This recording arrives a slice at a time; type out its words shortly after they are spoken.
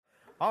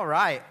All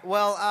right.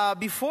 Well,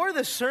 before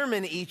the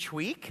sermon each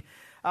week,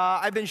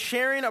 I've been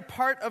sharing a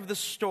part of the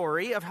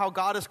story of how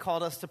God has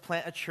called us to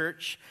plant a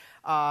church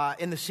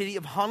in the city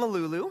of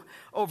Honolulu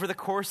over the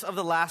course of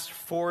the last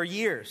 4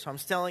 years. So I'm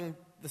telling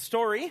the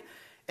story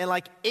in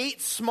like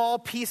 8 small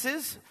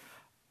pieces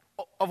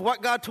of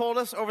what God told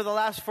us over the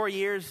last 4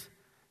 years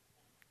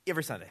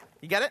every Sunday.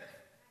 You get it?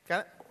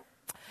 Got it?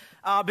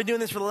 I've been doing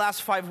this for the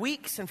last 5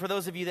 weeks, and for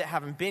those of you that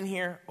haven't been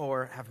here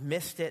or have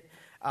missed it,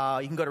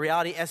 you can go to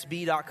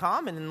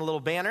realitysb.com, and in the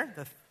little banner,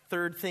 the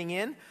third thing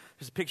in,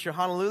 there's a picture of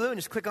Honolulu, and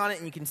just click on it,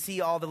 and you can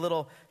see all the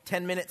little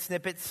 10-minute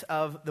snippets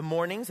of the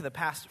mornings of the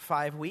past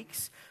 5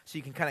 weeks, so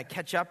you can kind of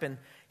catch up and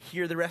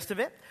hear the rest of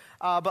it.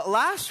 But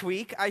last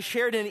week, I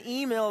shared an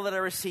email that I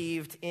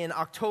received in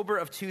October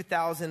of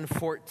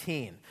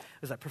 2014. It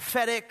was a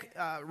prophetic,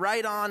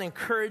 right-on,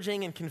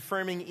 encouraging, and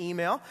confirming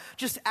email,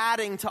 just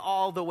adding to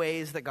all the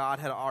ways that God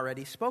had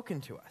already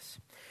spoken to us.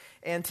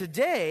 And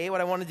today, what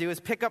I want to do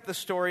is pick up the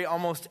story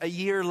almost a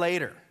year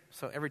later.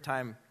 So every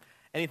time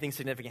anything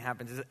significant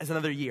happens, it's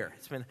another year.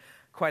 It's been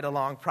quite a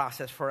long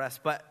process for us.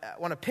 But I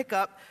want to pick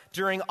up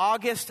during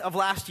August of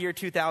last year,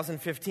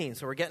 2015.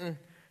 So we're getting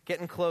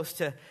close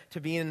to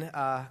being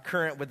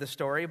current with the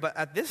story. But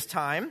at this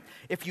time,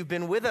 if you've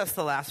been with us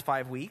the last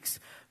 5 weeks,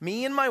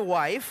 me and my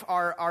wife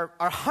are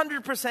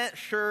 100%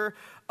 sure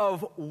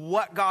of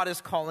what God is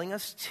calling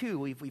us to.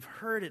 We've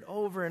heard it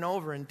over and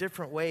over in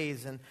different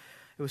ways, and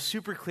it was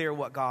super clear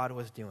what God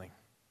was doing.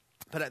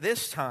 But at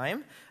this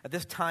time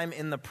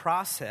in the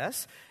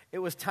process, it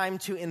was time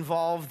to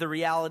involve the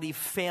Reality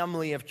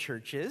family of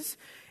churches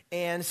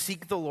and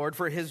seek the Lord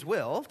for His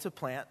will to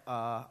plant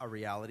a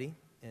Reality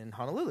in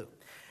Honolulu.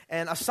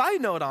 And a side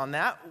note on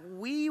that,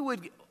 we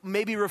would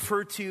maybe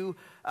refer to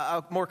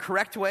a more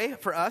correct way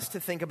for us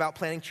to think about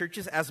planting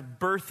churches as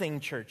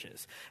birthing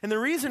churches. And the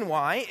reason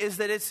why is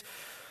that it's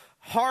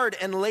hard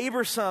and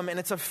laborsome, and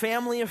it's a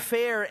family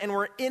affair, and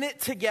we're in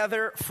it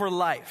together for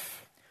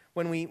life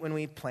when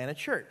we plant a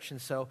church. And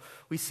so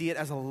we see it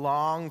as a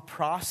long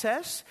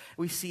process.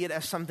 We see it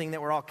as something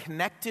that we're all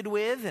connected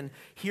with and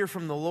hear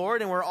from the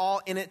Lord, and we're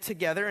all in it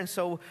together. And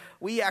so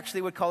we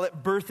actually would call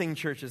it birthing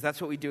churches.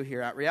 That's what we do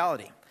here at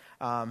Reality.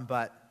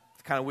 But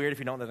it's kind of weird if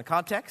you don't know the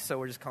context, so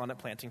we're just calling it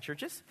planting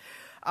churches.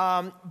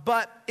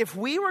 But if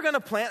we were going to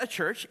plant a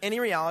church, any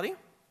Reality,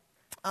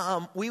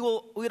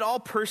 we'd all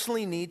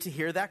personally need to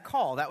hear that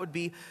call. That would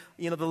be,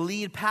 the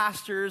lead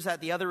pastors at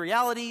the other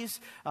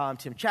Realities,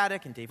 Tim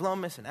Chaddick and Dave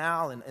Lomas and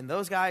Al and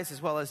those guys,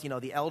 as well as,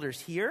 the elders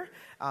here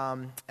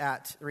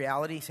at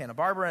Reality Santa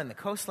Barbara and the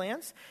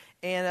Coastlands.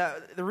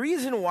 And the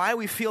reason why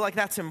we feel like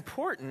that's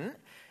important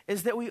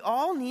is that we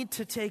all need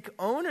to take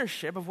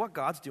ownership of what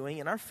God's doing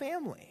in our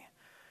family.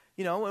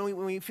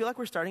 When we feel like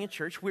we're starting a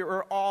church,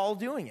 we're all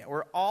doing it.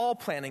 We're all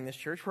planning this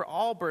church. We're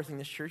all birthing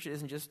this church. It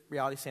isn't just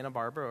Reality Santa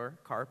Barbara or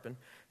Carp and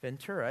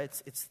Ventura.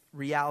 It's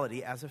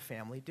Reality as a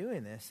family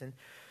doing this. And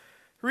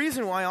the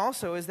reason why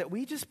also is that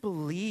we just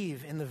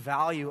believe in the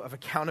value of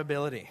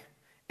accountability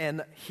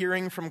and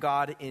hearing from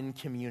God in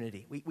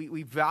community.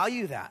 We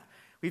value that.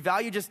 We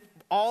value just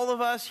all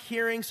of us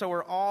hearing, so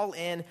we're all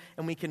in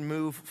and we can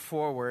move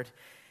forward.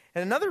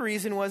 And another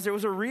reason was there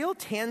was a real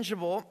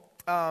tangible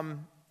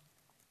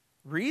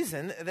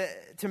reason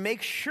to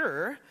make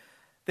sure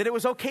that it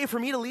was okay for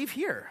me to leave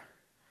here,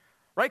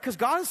 right? Because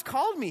God has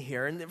called me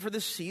here and for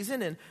this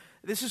season, and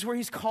this is where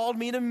He's called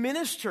me to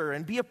minister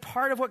and be a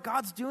part of what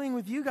God's doing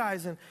with you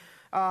guys. And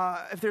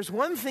if there's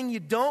one thing you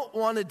don't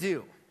want to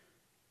do,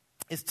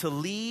 is to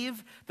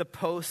leave the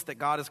post that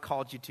God has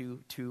called you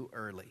to too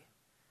early.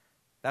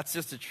 That's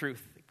just the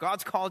truth.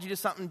 God's called you to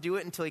something, do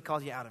it until He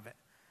calls you out of it.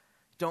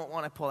 Don't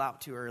want to pull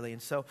out too early.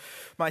 And so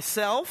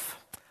myself,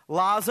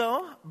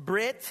 Lazo,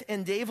 Britt,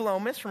 and Dave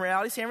Lomas from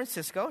Reality San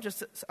Francisco,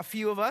 just a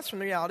few of us from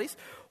the Realities,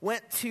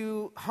 went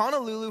to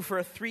Honolulu for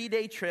a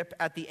 3-day trip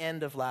at the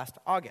end of last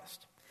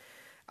August.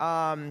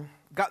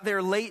 Got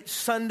there late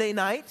Sunday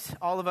night.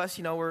 All of us,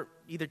 were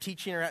either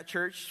teaching or at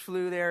church,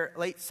 flew there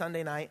late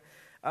Sunday night.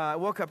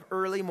 Woke up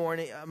early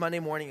Monday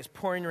morning. It was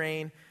pouring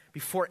rain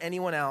before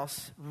anyone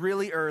else,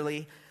 really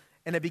early,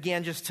 and I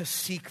began just to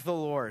seek the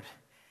Lord.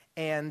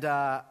 And,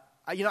 I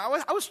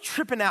was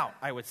tripping out,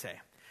 I would say.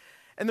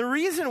 And the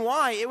reason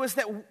why, it was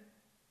that,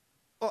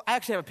 I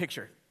actually have a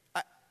picture.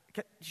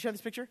 Can you show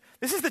this picture?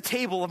 This is the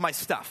table of my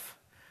stuff.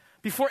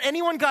 Before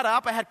anyone got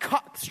up, I had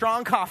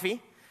strong coffee,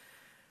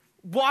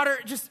 water,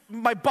 just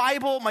my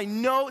Bible, my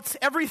notes,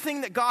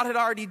 everything that God had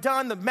already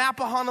done, the map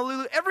of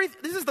Honolulu,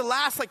 this is the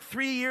last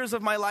 3 years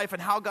of my life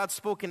and how God's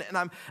spoken, and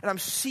I'm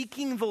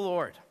seeking the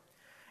Lord.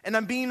 And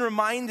I'm being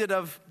reminded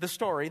of the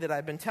story that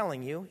I've been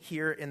telling you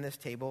here in this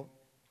table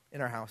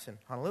in our house in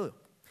Honolulu.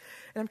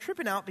 And I'm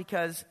tripping out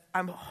because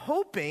I'm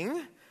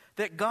hoping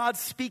that God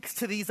speaks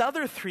to these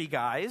other 3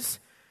 guys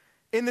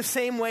in the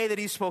same way that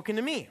He's spoken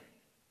to me.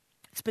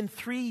 It's been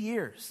 3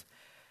 years.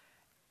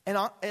 And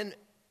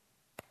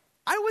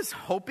I was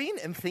hoping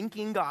and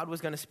thinking God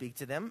was going to speak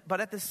to them, but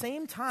at the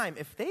same time,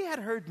 if they had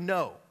heard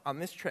no on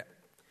this trip,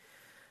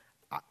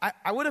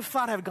 I would have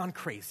thought I've gone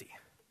crazy.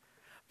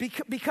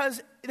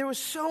 Because there was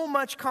so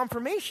much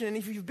confirmation. And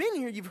if you've been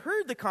here, you've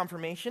heard the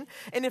confirmation.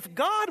 And if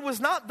God was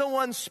not the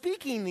one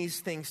speaking these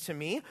things to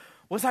me,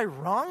 was I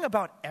wrong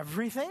about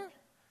everything?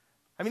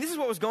 I mean, this is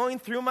what was going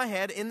through my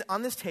head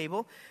on this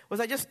table. Was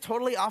I just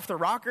totally off the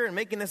rocker and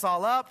making this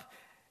all up?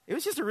 It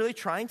was just a really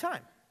trying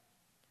time.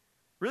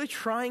 Really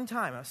trying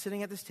time. I was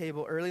sitting at this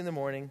table early in the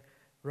morning,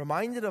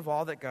 reminded of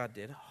all that God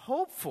did,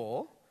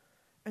 hopeful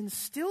and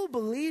still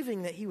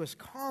believing that he was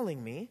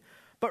calling me,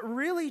 but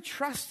really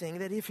trusting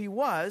that if he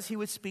was, he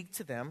would speak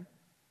to them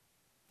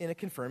in a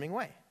confirming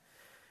way.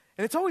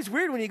 And it's always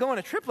weird when you go on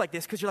a trip like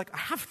this because you're like, I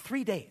have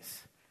 3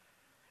 days.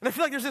 And I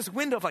feel like there's this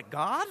window of like,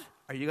 God,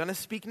 are you going to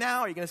speak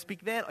now? Are you going to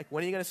speak then? Like,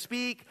 when are you going to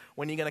speak?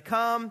 When are you going to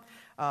come?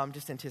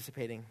 Just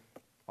anticipating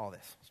all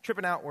this.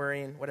 Tripping out,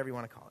 worrying, whatever you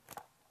want to call it.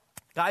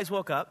 Guys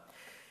woke up,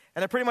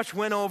 and I pretty much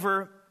went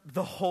over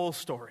the whole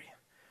story.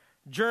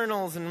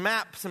 Journals and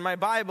maps and my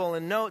Bible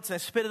and notes, and I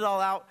spit it all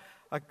out.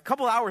 A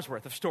couple hours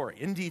worth of story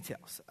in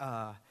details.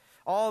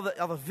 All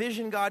the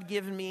vision God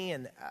given me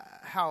and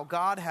how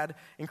God had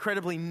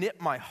incredibly knit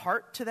my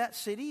heart to that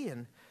city.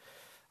 And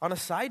on a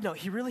side note,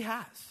 he really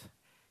has.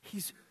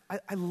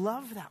 I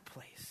love that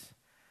place.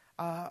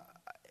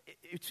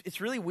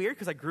 It's really weird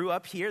because I grew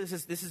up here.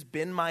 This has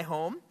been my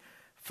home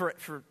for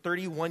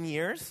 31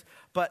 years.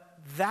 But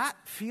that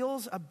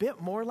feels a bit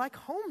more like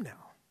home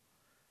now.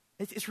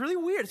 It's really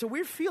weird. It's a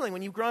weird feeling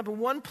when you've grown up in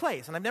one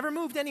place. And I've never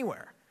moved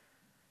anywhere.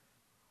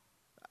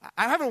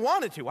 I haven't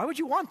wanted to. Why would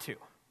you want to?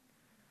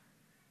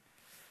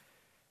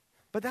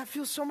 But that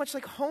feels so much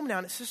like home now,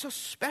 and it's just so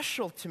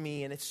special to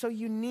me, and it's so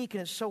unique,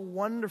 and it's so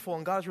wonderful,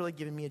 and God's really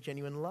given me a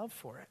genuine love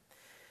for it.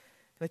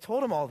 And I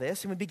told him all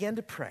this, and we began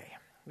to pray.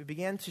 We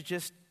began to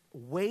just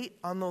wait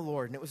on the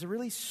Lord, and it was a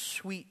really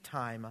sweet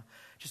time,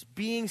 just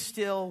being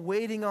still,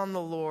 waiting on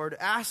the Lord,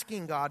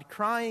 asking God,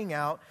 crying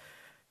out,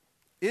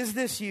 is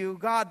this you?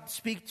 God,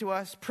 speak to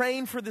us.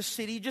 Praying for the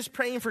city, just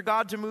praying for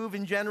God to move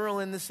in general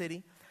in the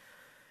city.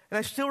 And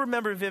I still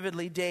remember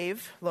vividly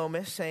Dave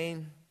Lomas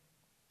saying,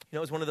 it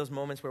was one of those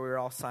moments where we were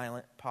all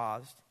silent,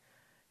 paused,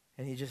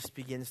 and he just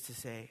begins to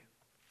say,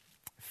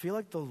 I feel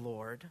like the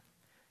Lord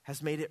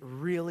has made it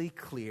really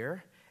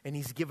clear, and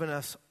he's given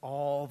us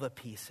all the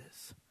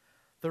pieces,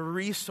 the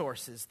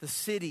resources, the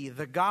city,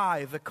 the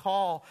guy, the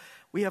call.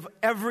 We have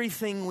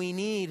everything we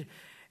need.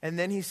 And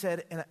then he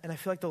said, and I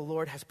feel like the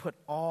Lord has put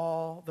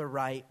all the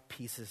right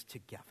pieces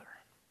together.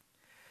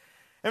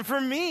 And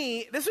for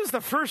me, this was the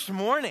first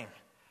morning.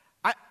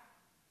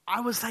 I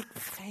was like,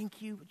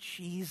 thank you,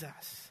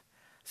 Jesus.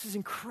 This is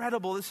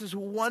incredible. This is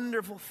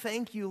wonderful.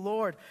 Thank you,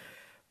 Lord.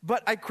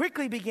 But I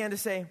quickly began to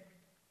say,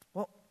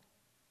 well,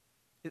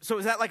 so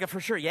is that like a for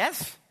sure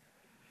yes?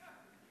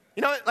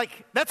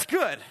 Like, that's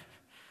good.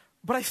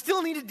 But I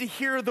still needed to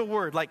hear the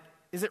word. Like,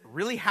 is it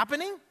really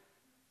happening?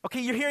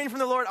 Okay, you're hearing from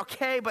the Lord.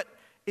 Okay, but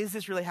is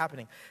this really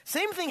happening?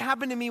 Same thing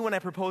happened to me when I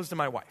proposed to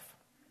my wife.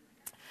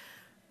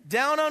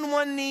 Down on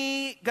one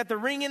knee, got the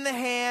ring in the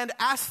hand,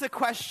 asked the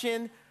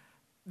question.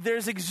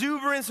 There's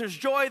exuberance, there's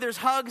joy, there's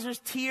hugs, there's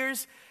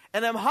tears.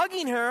 And I'm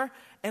hugging her,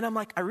 and I'm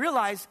like, I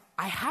realize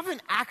I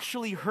haven't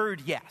actually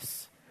heard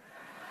yes.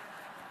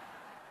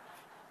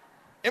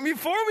 And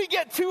before we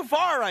get too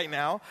far right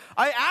now,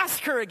 I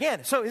ask her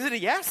again, so is it a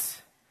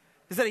yes?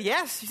 Is that a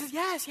yes? She says,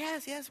 yes,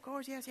 of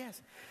course,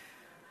 yes.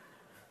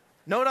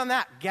 Note on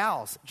that,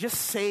 gals,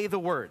 just say the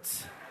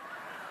words.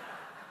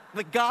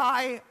 The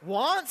guy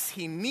wants,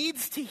 he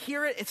needs to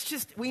hear it. It's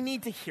just, we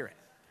need to hear it.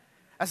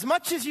 As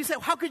much as you say,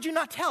 how could you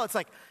not tell? It's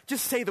like,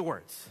 just say the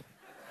words.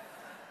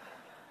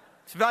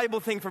 It's a valuable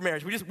thing for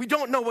marriage. We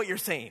don't know what you're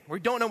saying. We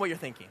don't know what you're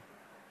thinking.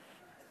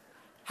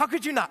 How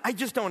could you not? I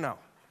just don't know.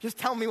 Just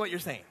tell me what you're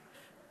saying.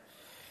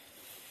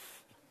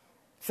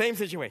 Same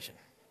situation.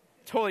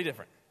 Totally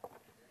different.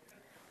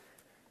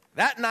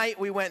 That night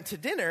we went to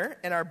dinner,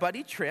 and our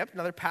buddy Tripp,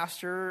 another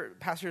pastors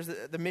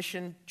the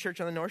Mission Church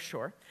on the North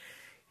Shore,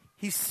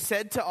 he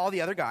said to all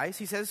the other guys,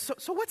 he says,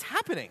 so what's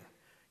happening?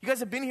 You guys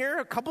have been here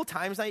a couple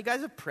times now. You guys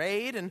have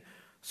prayed. And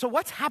so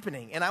what's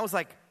happening? And I was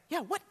like,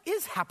 yeah, what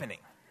is happening?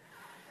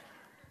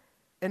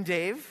 And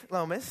Dave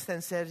Lomas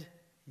then said,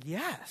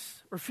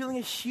 yes, we're feeling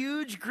a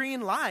huge green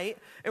light.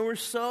 And we're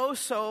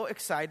so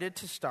excited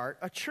to start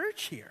a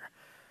church here.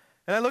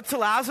 And I looked to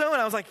Lazo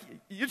and I was like,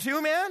 you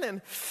too, man?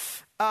 And,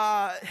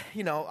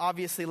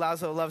 obviously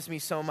Lazo loves me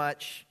so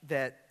much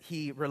that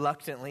he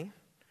reluctantly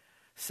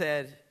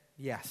said,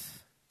 yes,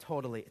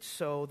 totally. It's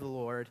so the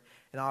Lord.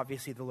 And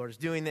obviously the Lord is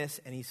doing this,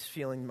 and he's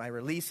feeling my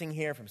releasing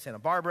here from Santa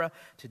Barbara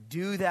to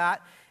do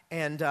that.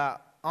 And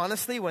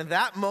honestly, when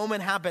that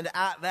moment happened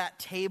at that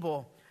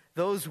table,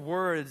 those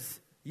words,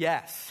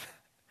 yes,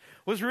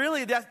 was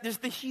really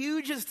just the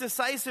hugest,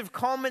 decisive,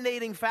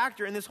 culminating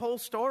factor in this whole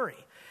story.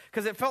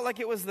 Because it felt like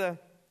it was the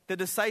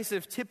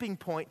decisive tipping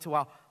point to,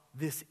 wow,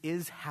 this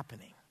is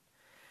happening.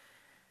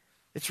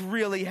 It's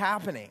really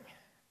happening.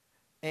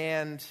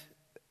 And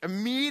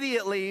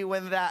immediately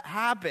when that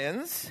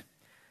happens,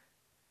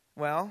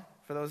 well,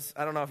 for those,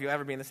 I don't know if you'll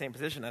ever be in the same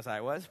position as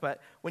I was,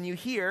 but when you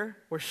hear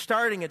we're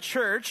starting a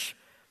church,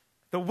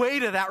 the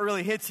weight of that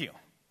really hits you.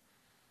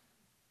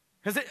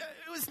 Because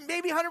it was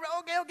maybe 100.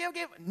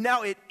 Okay.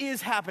 Now it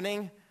is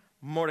happening.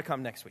 More to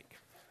come next week.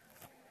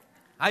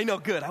 I know,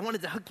 good. I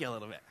wanted to hook you a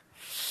little bit.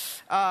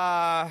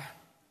 That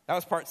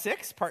was part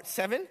 6. Part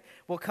 7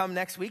 will come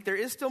next week. There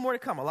is still more to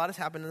come. A lot has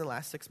happened in the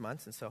last 6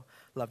 months, and so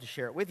I'd love to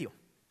share it with you.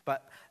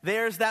 But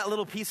there's that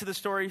little piece of the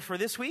story for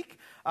this week.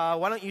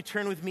 Why don't you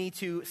turn with me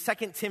to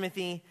 2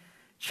 Timothy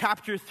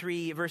chapter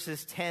 3,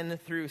 verses 10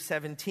 through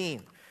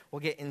 17. We'll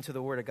get into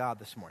the Word of God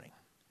this morning.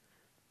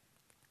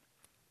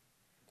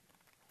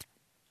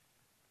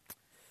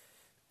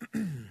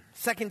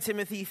 2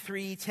 Timothy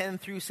 3, 10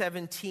 through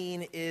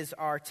 17 is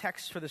our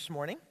text for this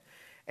morning.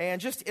 And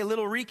just a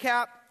little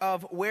recap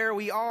of where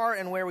we are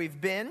and where we've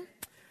been.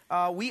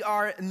 We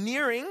are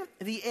nearing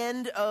the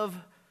end of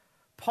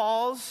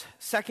Paul's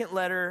second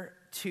letter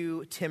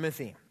to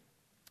Timothy.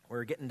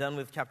 We're getting done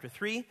with chapter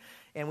 3,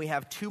 and we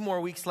have 2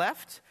 more weeks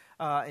left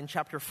in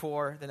chapter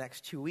 4 the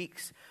next 2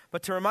 weeks.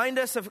 But to remind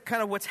us of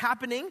kind of what's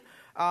happening,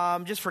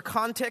 just for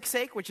context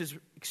sake, which is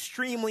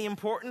extremely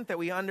important that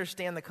we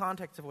understand the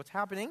context of what's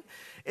happening,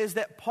 is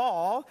that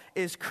Paul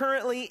is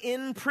currently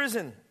in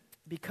prison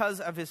because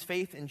of his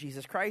faith in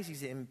Jesus Christ.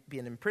 He's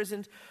being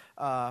imprisoned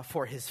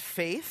for his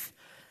faith.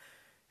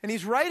 And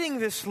he's writing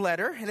this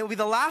letter, and it will be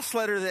the last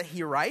letter that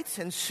he writes,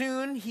 and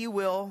soon he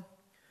will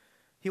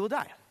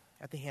die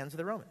at the hands of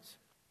the Romans.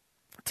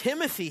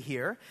 Timothy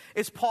here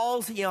is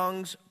Paul's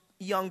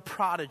young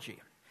prodigy.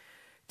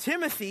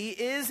 Timothy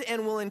is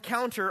and will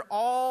encounter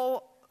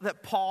all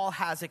that Paul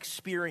has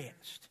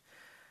experienced.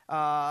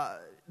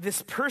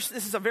 This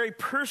is a very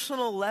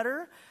personal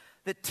letter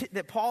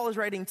that Paul is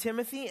writing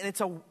Timothy, and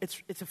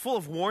it's full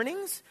of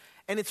warnings,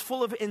 and it's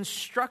full of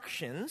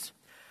instructions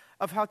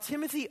of how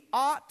Timothy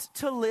ought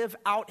to live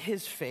out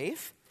his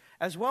faith,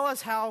 as well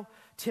as how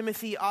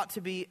Timothy ought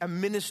to be a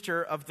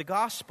minister of the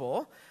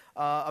gospel,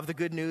 of the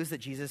good news that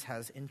Jesus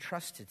has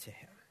entrusted to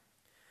him.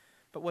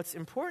 But what's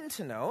important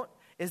to note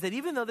is that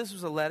even though this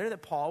was a letter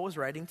that Paul was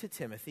writing to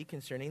Timothy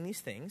concerning these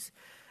things,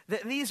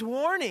 that these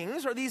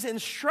warnings or these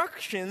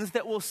instructions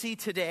that we'll see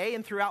today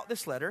and throughout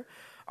this letter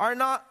are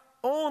not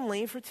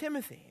only for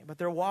Timothy, but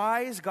they're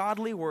wise,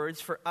 godly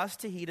words for us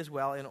to heed as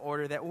well, in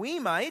order that we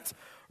might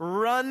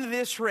run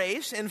this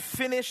race and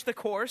finish the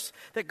course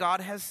that God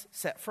has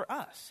set for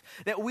us,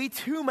 that we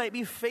too might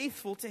be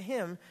faithful to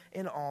him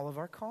in all of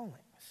our callings.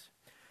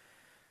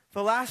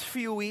 The last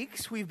few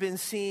weeks, we've been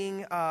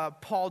seeing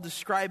Paul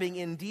describing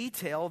in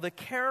detail the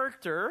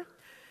character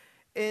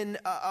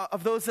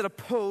of those that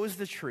oppose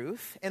the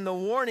truth and the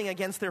warning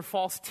against their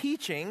false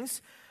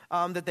teachings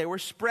that they were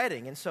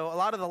spreading. And so a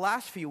lot of the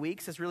last few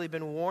weeks has really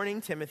been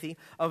warning Timothy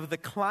of the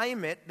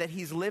climate that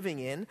he's living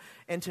in,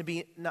 and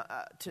to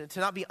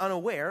not be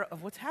unaware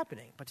of what's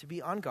happening, but to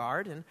be on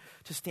guard and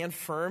to stand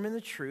firm in the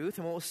truth.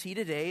 And what we'll see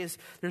today is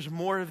there's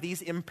more of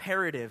these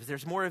imperatives.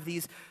 There's more of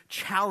these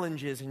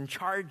challenges and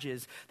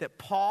charges that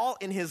Paul,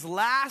 in his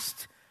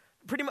last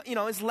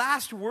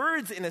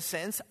words, in a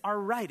sense, are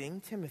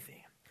writing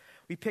Timothy.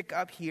 We pick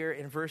up here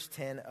in verse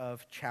 10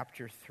 of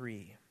chapter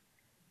 3.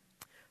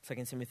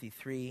 2 Timothy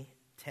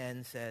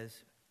 3:10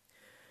 says,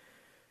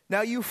 "Now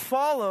you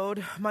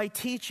followed my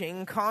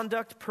teaching,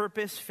 conduct,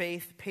 purpose,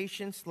 faith,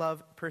 patience,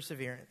 love,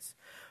 perseverance,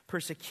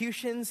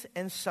 persecutions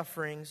and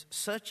sufferings,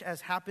 such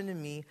as happened to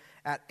me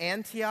at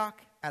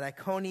Antioch, at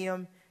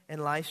Iconium,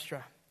 and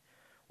Lystra.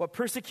 What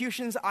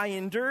persecutions I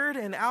endured,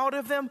 and out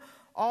of them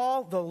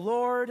all the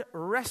Lord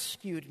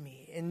rescued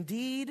me.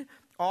 Indeed,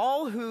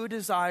 all who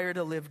desire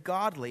to live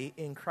godly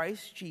in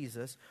Christ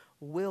Jesus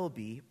will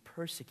be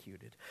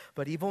persecuted.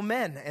 But evil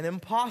men and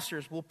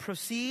impostors will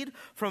proceed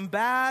from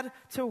bad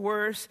to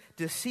worse,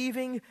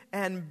 deceiving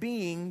and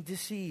being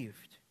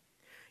deceived.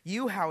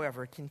 You,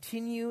 however,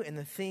 continue in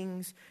the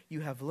things you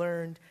have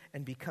learned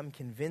and become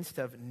convinced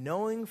of,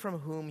 knowing from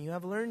whom you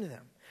have learned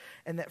them,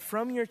 and that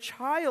from your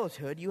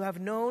childhood you have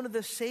known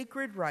the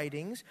sacred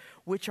writings,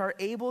 which are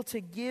able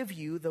to give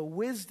you the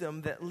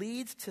wisdom that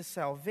leads to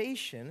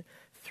salvation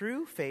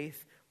through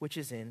faith which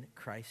is in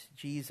Christ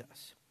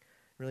Jesus."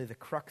 Really the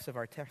crux of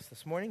our text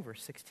this morning,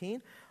 verse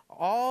 16.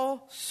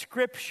 "All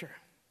Scripture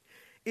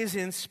is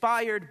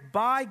inspired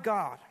by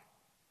God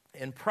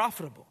and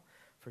profitable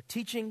for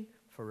teaching,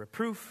 for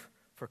reproof,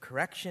 for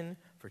correction,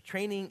 for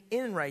training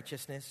in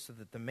righteousness, so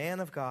that the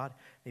man of God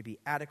may be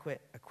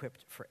adequate,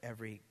 equipped for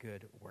every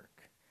good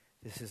work."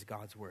 This is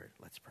God's word.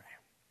 Let's pray.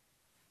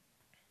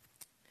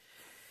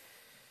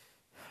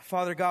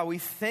 Father God, we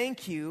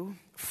thank you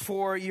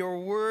for your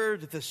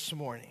word this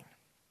morning.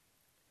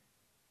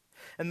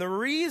 And the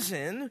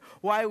reason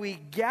why we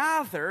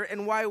gather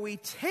and why we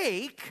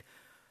take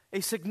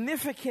a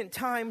significant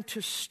time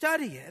to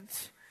study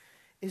it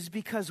is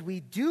because we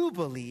do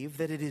believe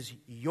that it is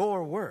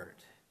your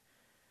word.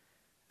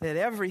 That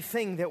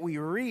everything that we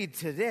read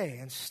today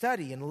and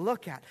study and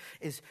look at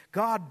is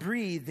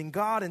God-breathed and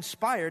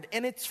God-inspired,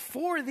 and it's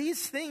for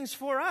these things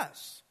for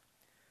us.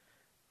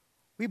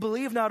 We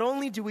believe not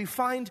only do we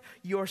find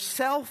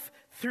yourself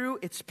through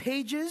its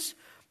pages,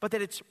 but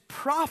that it's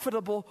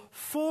profitable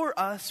for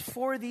us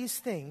for these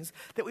things,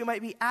 that we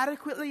might be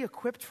adequately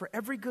equipped for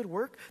every good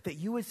work that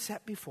you would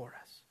set before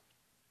us.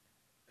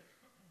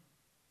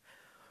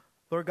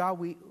 Lord God,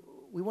 we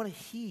want to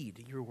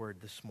heed your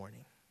word this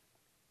morning.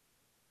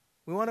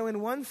 We want to, in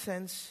one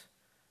sense,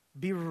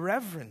 be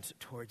reverent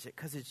towards it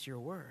because it's your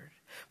word.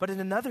 But in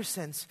another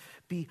sense,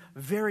 be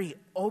very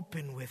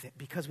open with it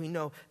because we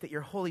know that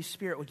your Holy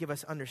Spirit will give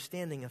us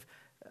understanding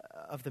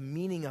of the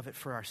meaning of it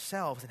for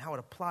ourselves and how it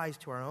applies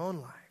to our own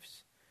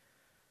lives.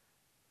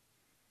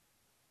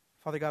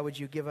 Father God, would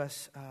you give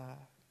us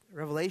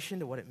revelation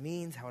to what it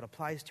means, how it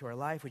applies to our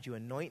life? Would you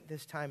anoint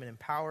this time and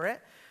empower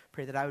it?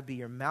 Pray that I would be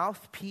your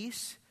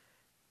mouthpiece.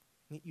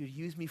 You'd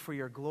use me for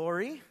your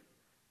glory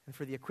and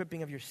for the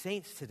equipping of your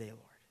saints today, Lord.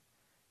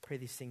 Pray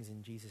these things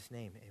in Jesus'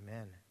 name.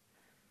 Amen.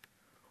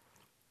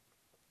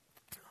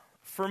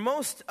 For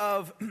most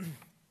of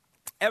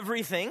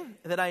everything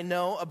that I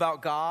know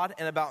about God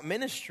and about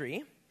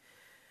ministry,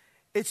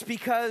 it's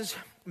because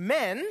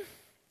men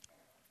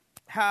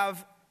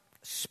have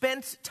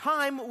spent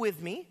time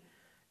with me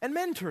and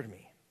mentored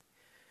me.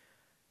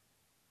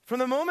 From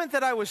the moment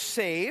that I was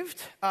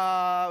saved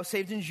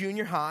in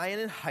junior high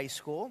and in high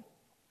school,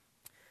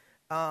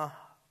 I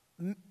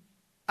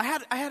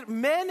had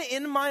men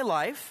in my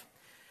life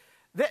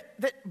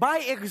that by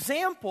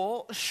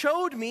example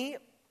showed me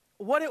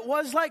what it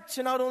was like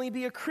to not only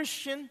be a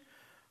Christian,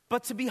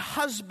 but to be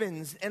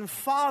husbands and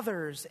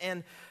fathers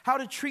and how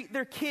to treat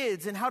their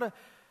kids and how to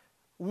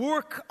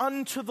work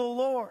unto the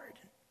Lord.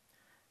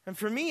 And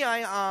for me,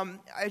 I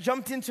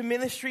jumped into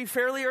ministry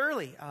fairly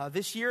early.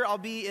 This year,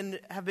 have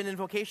been in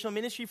vocational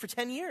ministry for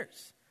 10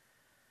 years.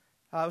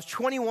 I was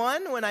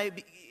 21 when I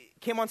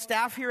came on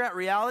staff here at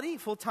Reality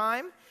full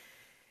time.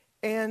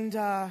 And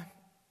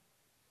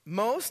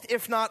most,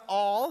 if not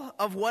all,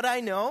 of what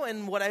I know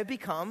and what I've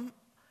become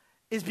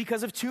is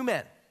because of two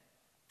men,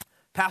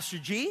 Pastor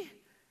G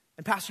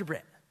and Pastor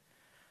Britt.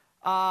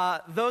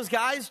 Those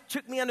guys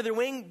took me under their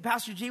wing.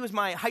 Pastor G was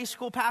my high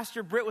school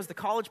pastor. Britt was the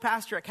college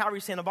pastor at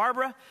Calvary Santa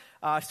Barbara.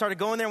 I started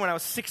going there when I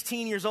was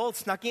 16 years old,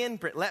 snuck in.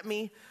 Britt let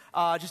me.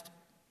 Just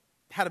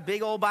had a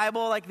big old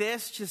Bible like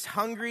this, just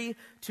hungry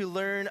to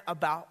learn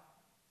about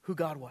who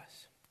God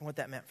was and what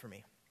that meant for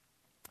me.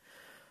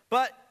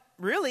 But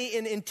really,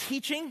 in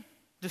teaching,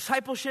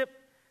 discipleship,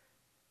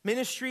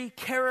 ministry,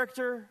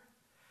 character,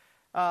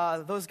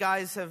 those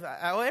guys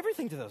I owe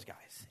everything to those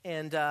guys.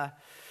 And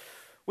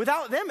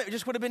without them, it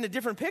just would have been a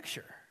different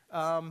picture.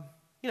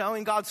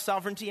 In God's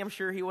sovereignty, I'm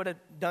sure he would have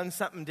done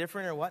something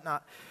different or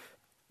whatnot.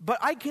 But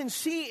I can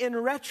see in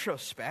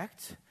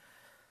retrospect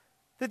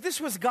that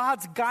this was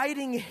God's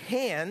guiding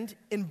hand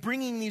in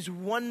bringing these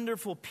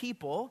wonderful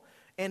people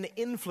and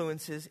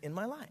influences in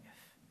my life.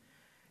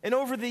 And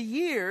over the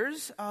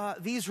years,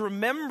 these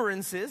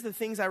remembrances, the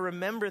things I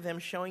remember them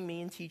showing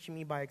me and teaching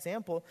me by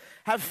example,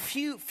 have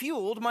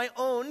fueled my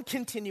own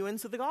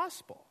continuance of the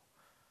gospel.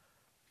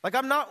 Like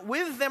I'm not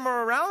with them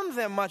or around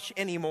them much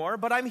anymore,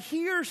 but I'm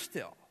here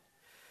still.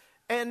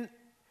 And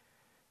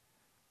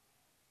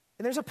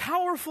there's a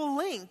powerful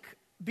link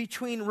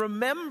between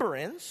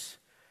remembrance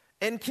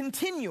and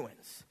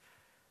continuance.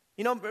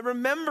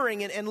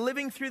 Remembering and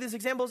living through these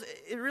examples,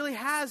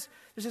 there's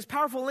this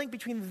powerful link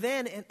between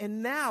then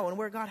and now and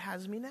where God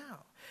has me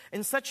now.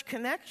 And such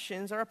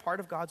connections are a part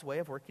of God's way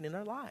of working in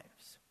our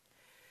lives.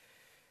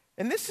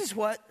 And this is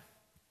what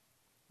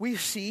we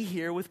see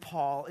here with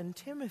Paul and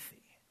Timothy.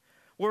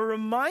 We're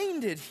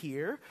reminded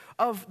here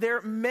of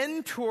their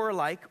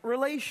mentor-like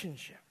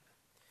relationship.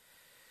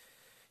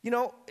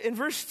 In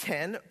verse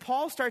 10,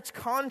 Paul starts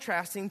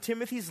contrasting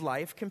Timothy's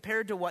life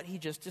compared to what he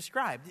just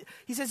described.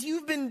 He says,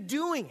 you've been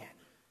doing it.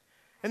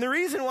 And the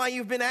reason why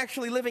you've been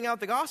actually living out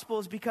the gospel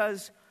is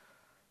because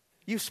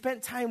you've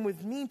spent time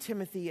with me,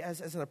 Timothy,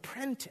 as an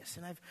apprentice.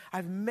 And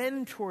I've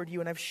mentored you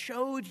and I've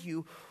showed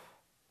you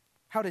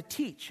how to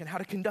teach and how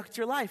to conduct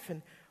your life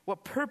and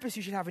what purpose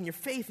you should have in your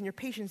faith and your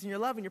patience and your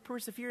love and your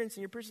perseverance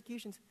and your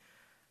persecutions.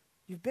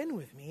 You've been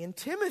with me. And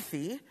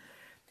Timothy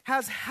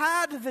has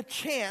had the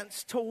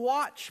chance to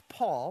watch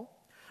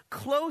Paul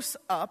close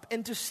up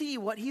and to see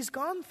what he's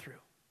gone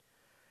through.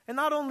 And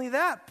not only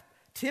that,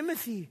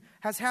 Timothy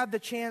has had the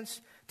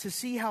chance to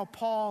see how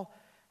Paul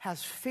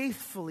has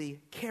faithfully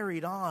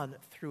carried on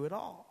through it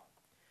all.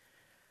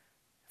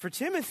 For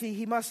Timothy,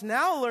 he must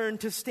now learn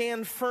to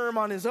stand firm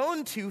on his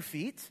own 2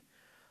 feet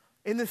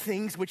in the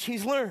things which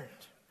he's learned.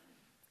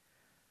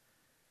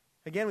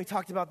 Again, we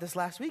talked about this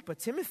last week, but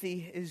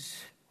Timothy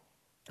is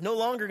no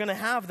longer going to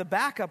have the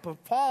backup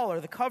of Paul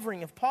or the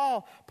covering of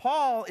Paul.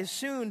 Paul is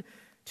soon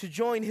to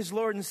join his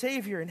Lord and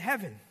Savior in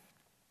heaven.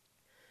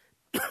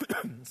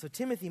 So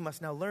Timothy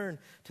must now learn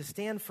to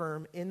stand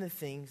firm in the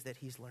things that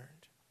he's learned.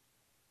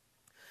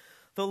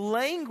 The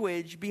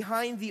language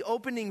behind the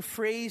opening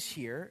phrase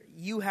here,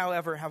 you,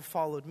 however, have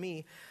followed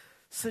me,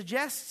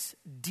 suggests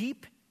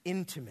deep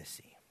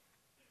intimacy.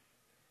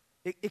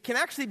 It can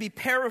actually be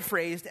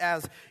paraphrased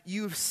as,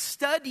 you've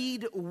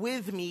studied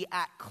with me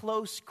at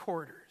close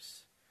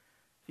quarters.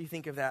 If You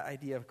think of that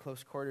idea of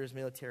close quarters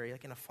military,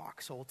 like in a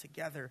foxhole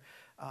together,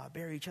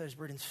 bear each other's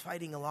burdens,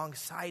 fighting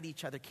alongside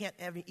each other. Can't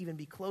even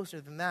be closer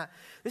than that.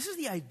 This is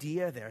the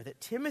idea there, that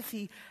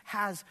Timothy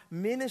has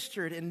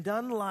ministered and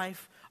done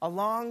life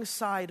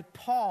alongside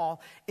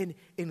Paul in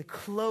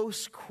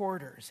close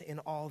quarters in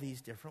all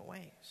these different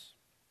ways.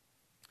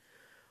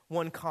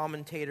 One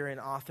commentator and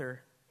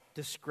author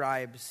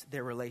describes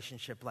their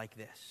relationship like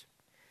this.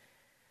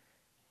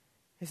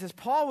 He says,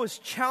 Paul was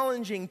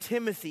challenging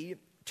Timothy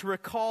to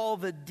recall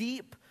the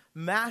deep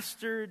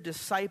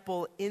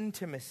master-disciple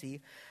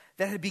intimacy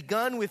that had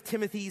begun with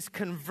Timothy's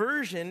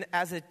conversion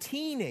as a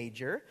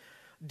teenager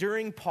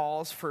during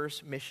Paul's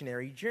first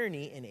missionary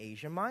journey in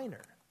Asia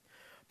Minor.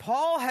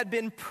 Paul had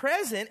been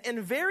present and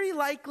very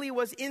likely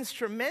was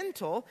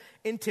instrumental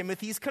in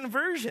Timothy's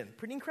conversion.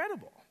 Pretty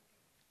incredible.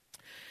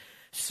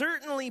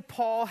 Certainly,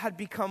 Paul had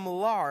become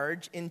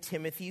large in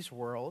Timothy's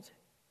world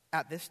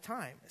at this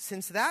time.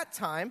 Since that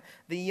time,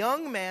 the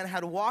young man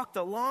had walked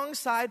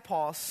alongside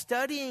Paul,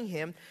 studying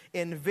him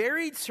in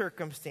varied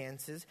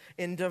circumstances,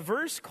 in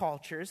diverse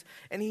cultures,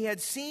 and he had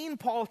seen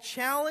Paul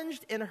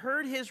challenged and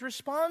heard his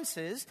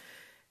responses,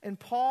 and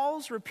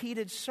Paul's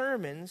repeated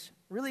sermons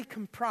really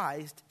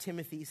comprised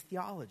Timothy's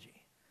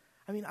theology.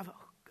 I mean,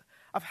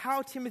 of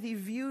how Timothy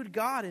viewed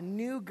God and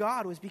knew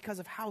God was because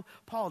of how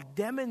Paul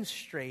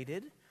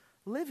demonstrated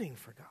living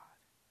for God.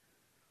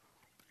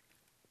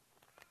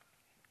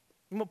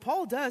 And what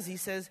Paul does, he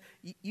says,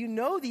 you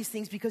know these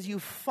things because you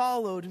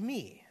followed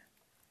me.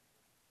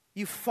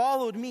 You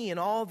followed me in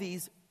all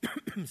these,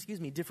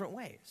 different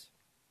ways.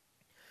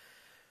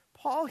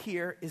 Paul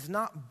here is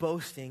not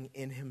boasting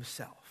in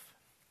himself,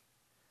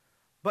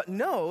 but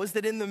knows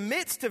that in the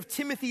midst of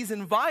Timothy's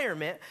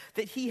environment,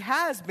 that he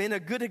has been a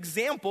good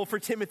example for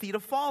Timothy to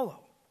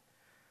follow.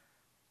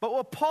 But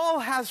what Paul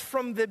has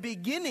from the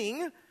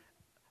beginning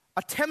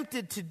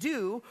attempted to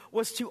do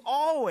was to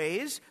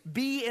always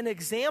be an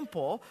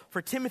example for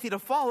Timothy to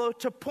follow,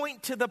 to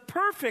point to the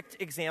perfect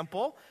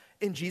example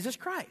in Jesus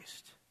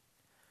Christ.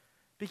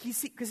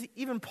 Because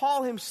even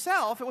Paul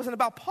himself, it wasn't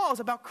about Paul, it was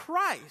about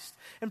Christ.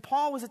 And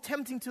Paul was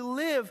attempting to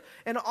live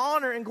and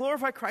honor and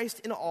glorify Christ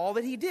in all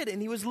that he did. And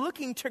he was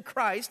looking to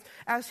Christ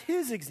as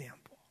his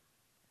example.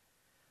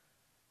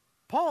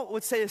 Paul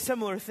would say a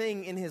similar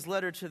thing in his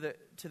letter to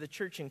the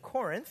church in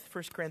Corinth,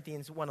 1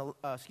 Corinthians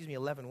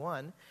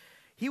 11:1.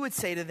 He would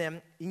say to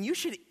them, you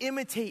should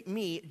imitate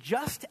me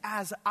just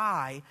as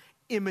I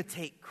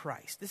imitate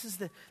Christ. This is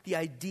the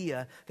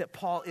idea that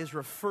Paul is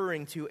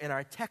referring to in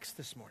our text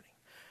this morning.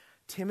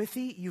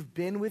 Timothy, you've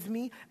been with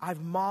me.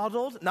 I've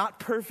modeled, not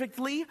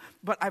perfectly,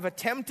 but I've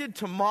attempted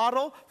to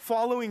model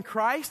following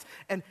Christ.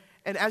 And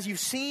as you've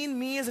seen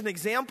me as an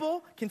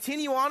example,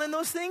 continue on in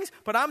those things.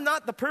 But I'm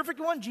not the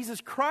perfect one.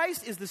 Jesus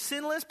Christ is the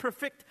sinless,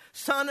 perfect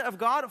Son of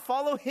God.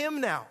 Follow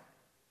him now.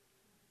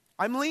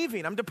 I'm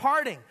leaving. I'm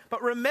departing.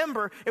 But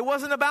remember, it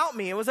wasn't about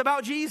me. It was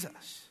about Jesus.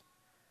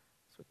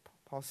 That's what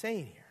Paul's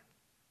saying here.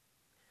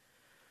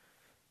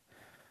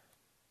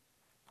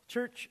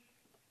 Church,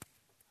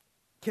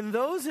 can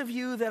those of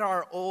you that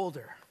are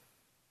older,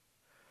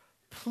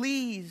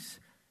 please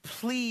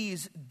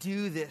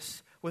do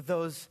this with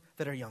those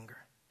that are younger?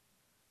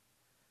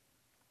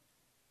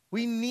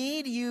 We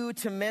need you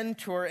to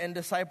mentor and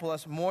disciple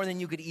us more than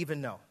you could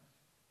even know.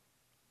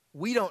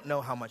 We don't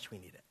know how much we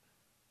need it.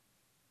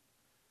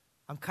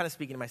 I'm kind of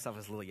speaking to myself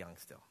as a little young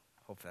still.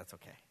 Hope that's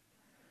okay.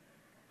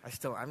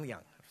 I'm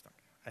young,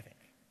 I think.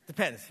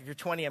 Depends. If you're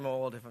 20, I'm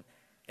old. If I'm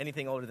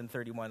anything older than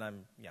 31,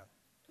 I'm young.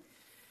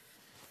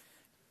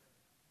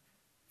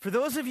 For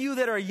those of you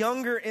that are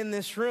younger in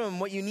this room,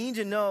 what you need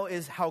to know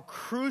is how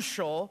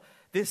crucial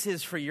this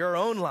is for your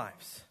own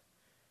lives.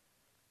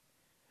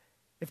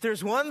 If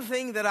there's one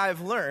thing that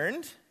I've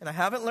learned, and I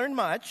haven't learned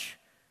much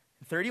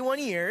in 31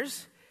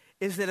 years,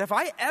 is that if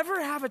I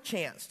ever have a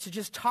chance to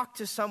just talk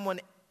to someone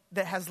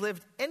that has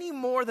lived any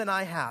more than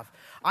I have,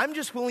 I'm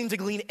just willing to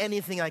glean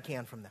anything I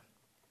can from them.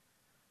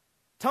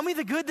 Tell me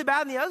the good, the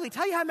bad, and the ugly.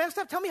 Tell you how I messed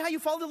up. Tell me how you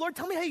followed the Lord.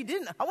 Tell me how you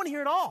didn't. I want to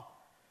hear it all.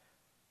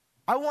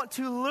 I want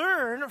to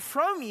learn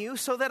from you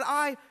so that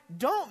I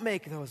don't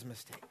make those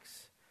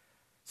mistakes,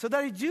 so that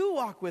I do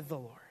walk with the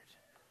Lord.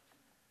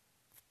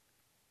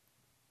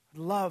 I'd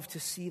love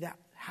to see that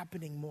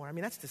happening more. I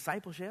mean, that's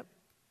discipleship,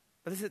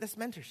 but that's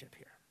mentorship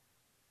here.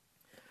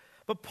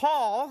 But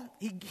Paul,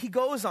 he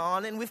goes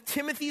on, and with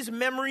Timothy's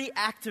memory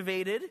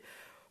activated,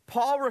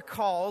 Paul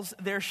recalls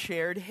their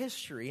shared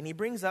history, and he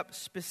brings up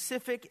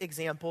specific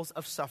examples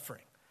of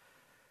suffering.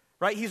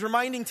 Right? He's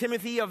reminding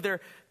Timothy of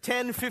their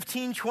 10,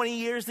 15, 20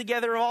 years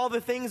together, all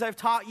the things I've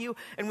taught you.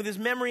 And with his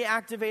memory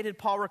activated,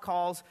 Paul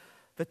recalls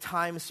the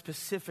time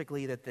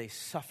specifically that they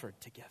suffered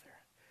together.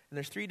 And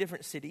there's 3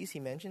 different cities he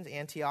mentions: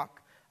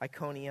 Antioch,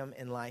 Iconium,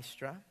 and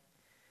Lystra.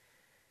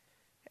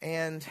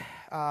 And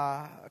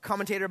a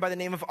commentator by the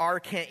name of R.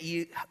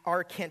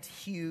 Kent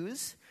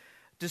Hughes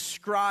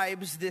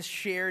describes this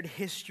shared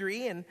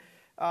history. And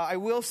I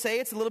will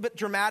say it's a little bit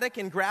dramatic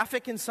and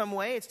graphic in some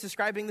way. It's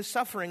describing the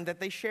suffering that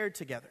they shared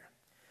together.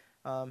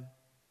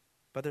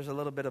 But there's a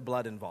little bit of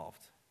blood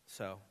involved,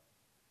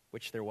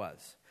 which there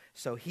was.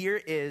 So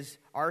here is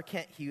R.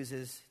 Kent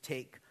Hughes'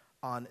 take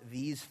on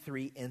these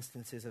 3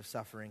 instances of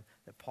suffering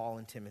that Paul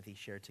and Timothy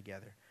shared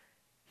together.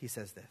 He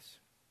says this: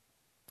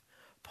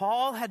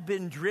 Paul had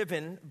been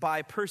driven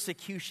by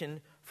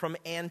persecution from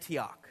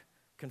Antioch.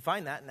 You can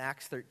find that in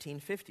Acts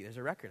 13:50. There's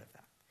a record of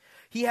that.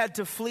 He had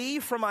to flee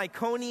from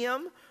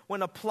Iconium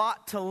when a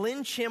plot to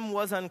lynch him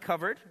was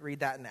uncovered. Read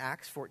that in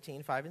Acts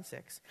 14:5 and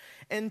 6.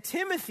 And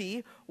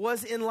Timothy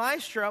was in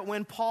Lystra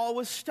when Paul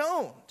was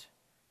stoned.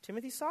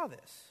 Timothy saw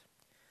this.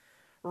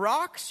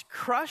 Rocks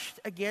crushed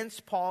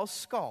against Paul's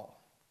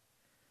skull.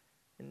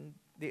 And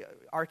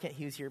R. Kent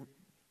Hughes here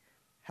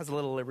has a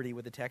little liberty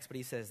with the text, but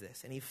he says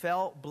this: and he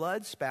fell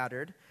blood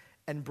spattered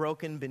and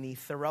broken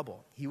beneath the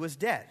rubble. He was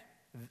dead,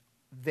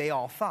 they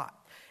all thought.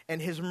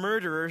 And his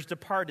murderers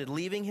departed,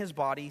 leaving his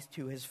body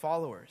to his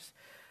followers.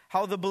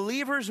 How the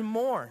believers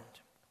mourned.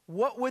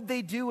 What would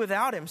they do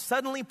without him?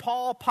 Suddenly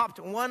Paul popped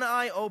one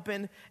eye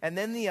open and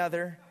then the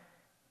other.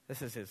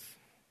 This is his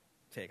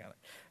take on it.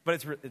 But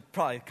it's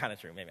probably kind of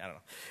true. Maybe, I don't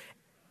know.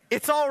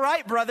 It's all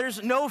right,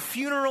 brothers. No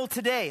funeral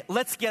today.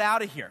 Let's get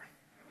out of here.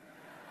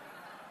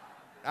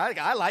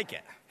 I like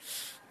it.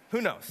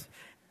 Who knows?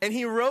 And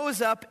he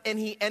rose up and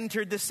he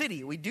entered the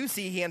city. We do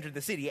see he entered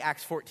the city,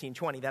 Acts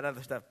 14:20. That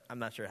other stuff, I'm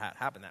not sure how it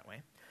happened that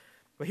way.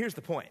 But here's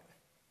the point.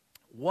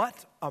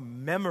 What a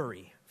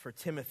memory for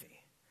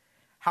Timothy.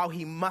 How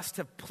he must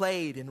have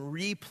played and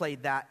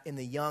replayed that in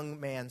the young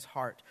man's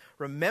heart.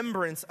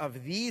 Remembrance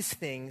of these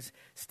things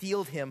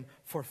steeled him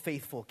for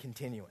faithful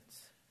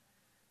continuance.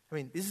 I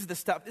mean, this is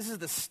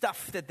the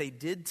stuff that they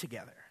did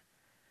together.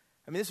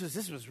 I mean,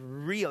 this was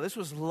real. This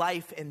was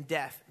life and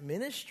death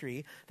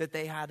ministry that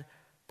they had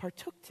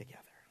partook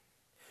together.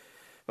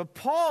 But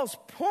Paul's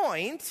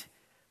point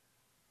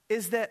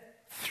is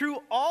that through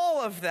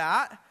all of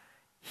that,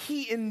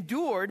 he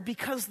endured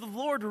because the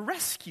Lord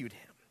rescued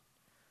him.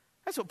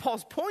 That's what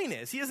Paul's point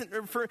is. He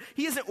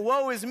isn't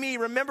woe is me,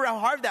 remember how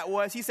hard that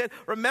was. He said,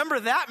 remember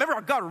that? Remember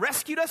how God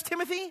rescued us,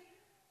 Timothy?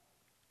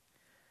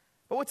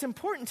 But what's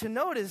important to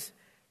note is,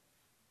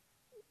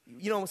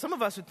 some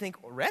of us would think,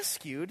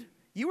 rescued?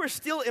 You were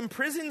still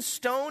imprisoned,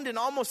 stoned, and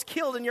almost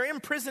killed, and you're in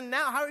prison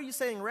now. How are you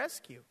saying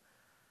rescue?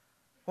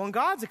 Well, in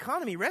God's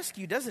economy,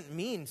 rescue doesn't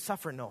mean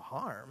suffer no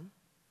harm.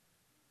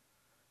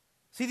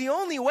 See, the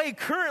only way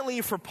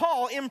currently for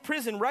Paul in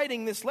prison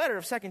writing this letter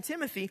of 2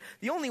 Timothy,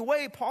 the only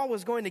way Paul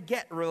was going to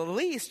get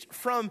released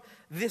from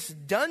this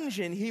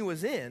dungeon he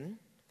was in,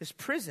 this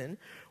prison,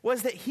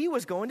 was that he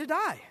was going to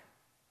die.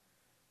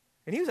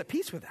 And he was at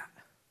peace with that.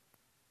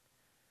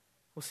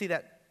 We'll see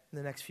that in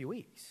the next few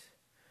weeks.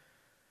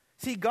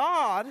 See,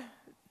 God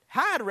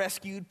had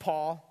rescued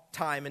Paul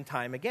time and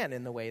time again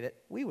in the way that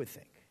we would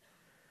think,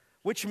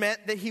 which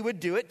meant that he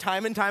would do it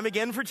time and time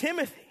again for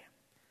Timothy.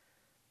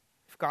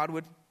 If God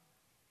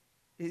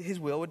his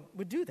will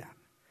would do that.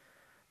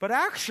 But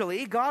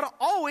actually, God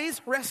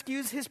always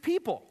rescues his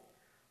people.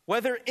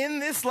 Whether in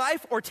this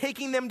life or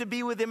taking them to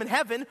be with him in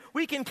heaven,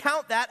 we can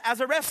count that as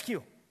a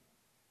rescue.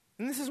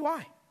 And this is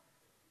why.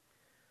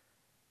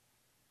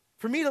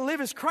 For me to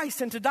live is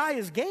Christ and to die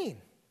is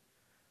gain.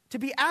 To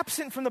be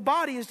absent from the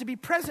body is to be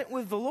present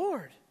with the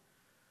Lord.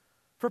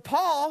 For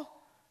Paul,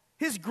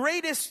 his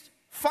greatest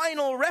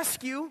final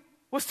rescue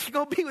was to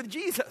go be with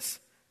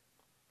Jesus.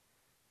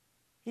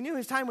 He knew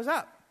his time was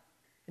up,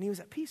 and he was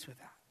at peace with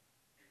that.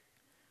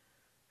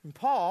 And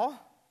Paul,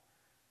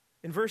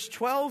 in verse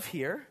 12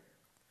 here,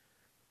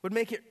 would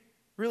make it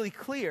really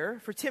clear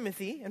for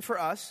Timothy and for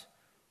us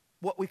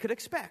what we could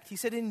expect. He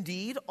said,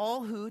 indeed,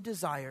 all who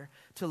desire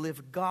to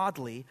live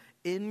godly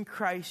in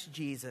Christ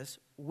Jesus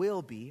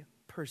will be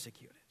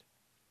persecuted.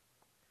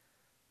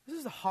 This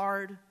is the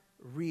hard,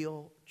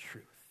 real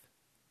truth.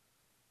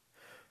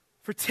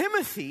 For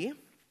Timothy,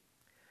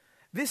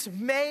 this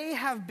may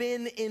have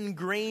been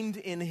ingrained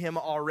in him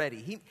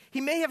already.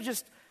 He may have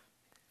just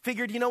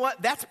figured, you know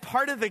what, that's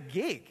part of the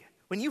gig.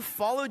 When you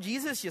follow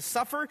Jesus, you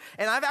suffer,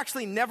 and I've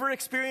actually never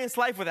experienced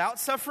life without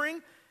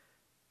suffering.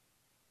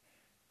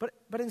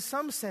 But in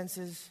some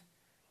senses,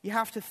 you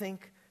have to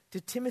think,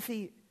 did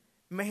Timothy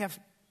may have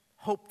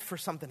hoped for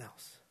something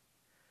else?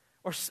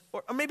 Or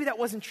maybe that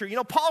wasn't true.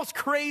 Paul's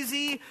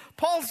crazy.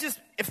 Paul's just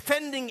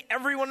offending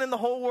everyone in the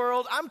whole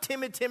world. I'm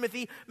timid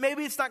Timothy.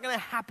 Maybe it's not going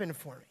to happen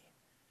for me.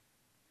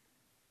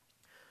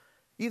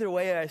 Either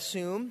way, I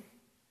assume,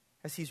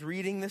 as he's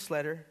reading this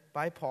letter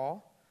by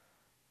Paul,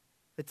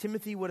 that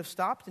Timothy would have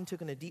stopped and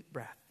taken a deep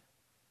breath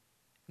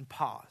and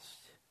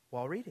paused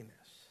while reading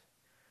this.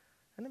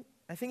 And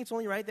I think it's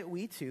only right that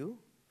we too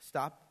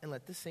stop and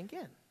let this sink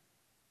in.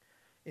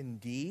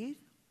 Indeed,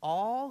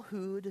 all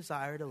who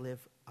desire to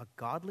live a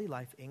godly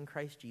life in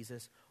Christ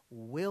Jesus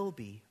will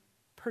be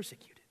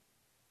persecuted.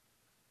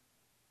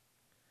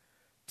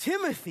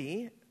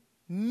 Timothy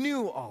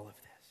knew all of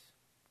this.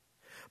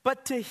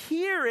 But to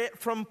hear it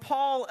from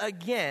Paul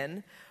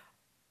again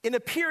in a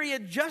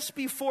period just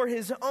before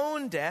his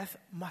own death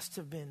must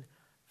have been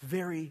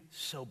very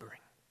sobering.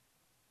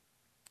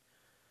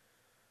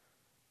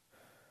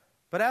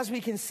 But as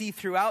we can see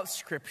throughout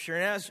Scripture,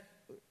 and as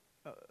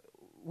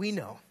we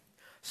know,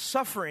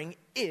 suffering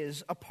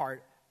is a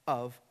part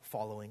of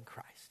following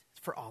Christ. It's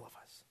for all of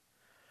us.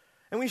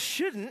 And we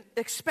shouldn't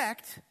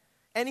expect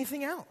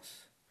anything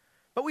else.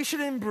 But we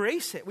should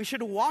embrace it. We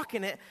should walk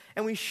in it.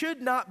 And we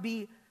should not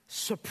be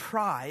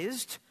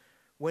surprised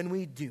when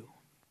we do.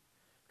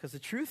 Because the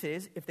truth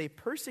is, if they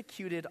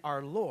persecuted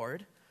our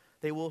Lord,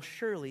 they will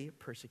surely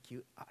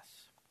persecute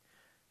us.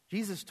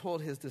 Jesus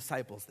told his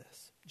disciples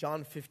this,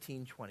 John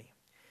 15:20.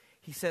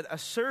 He said, a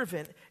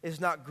servant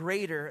is not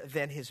greater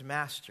than his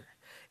master.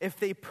 If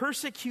they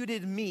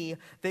persecuted me,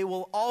 they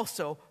will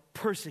also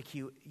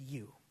persecute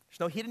you. There's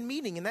no hidden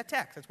meaning in that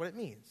text. That's what it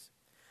means.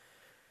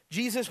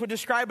 Jesus would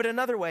describe it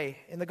another way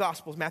in the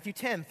Gospels, Matthew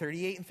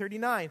 10:38 and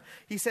 39.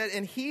 He said,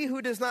 and he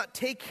who does not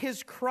take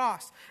his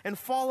cross and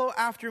follow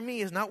after me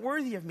is not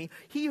worthy of me.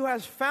 He who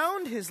has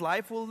found his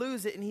life will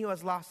lose it, and he who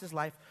has lost his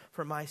life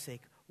for my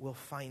sake will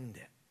find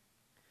it.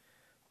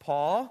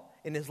 Paul,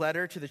 in his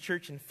letter to the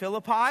church in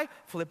Philippi,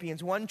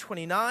 Philippians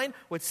 1:29,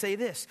 would say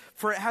this,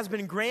 for it has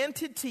been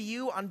granted to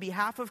you on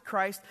behalf of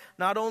Christ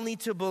not only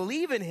to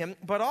believe in him,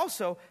 but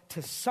also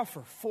to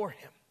suffer for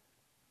him.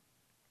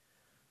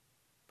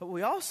 But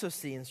we also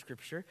see in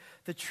Scripture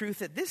the truth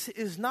that this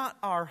is not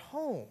our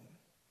home.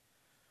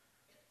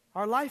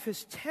 Our life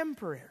is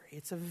temporary.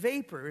 It's a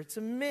vapor. It's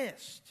a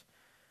mist.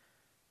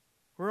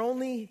 We're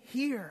only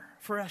here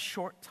for a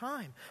short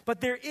time.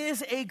 But there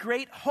is a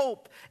great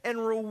hope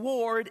and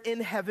reward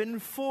in heaven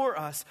for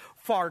us,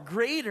 far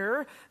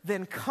greater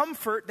than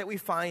comfort that we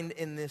find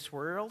in this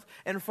world,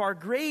 and far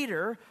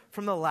greater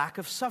from the lack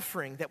of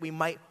suffering that we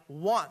might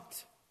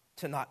want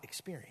to not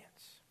experience.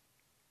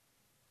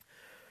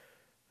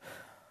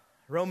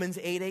 Romans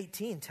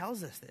 8:18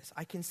 tells us this.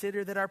 I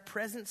consider that our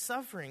present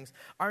sufferings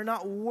are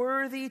not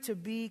worthy to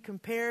be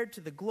compared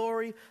to the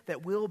glory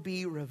that will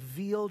be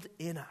revealed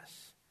in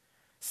us.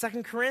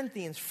 2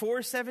 Corinthians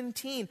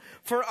 4:17,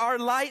 for our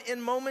light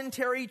and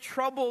momentary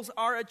troubles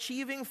are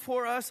achieving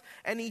for us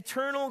an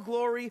eternal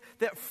glory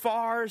that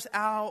far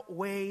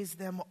outweighs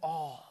them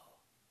all.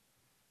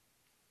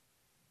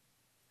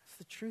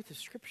 The truth of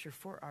Scripture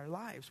for our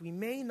lives. We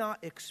may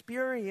not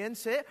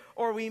experience it,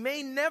 or we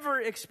may never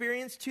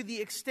experience to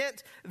the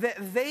extent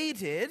that they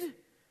did,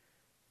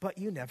 but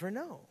you never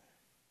know.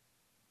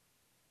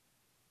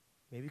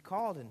 Maybe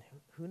called, and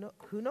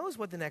who knows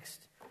what the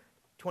next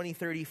 20,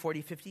 30,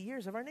 40, 50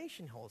 years of our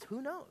nation holds.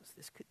 Who knows?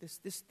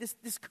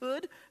 This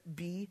could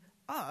be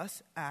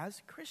us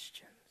as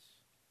Christians.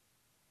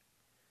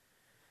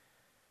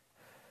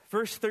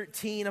 Verse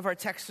 13 of our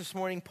text this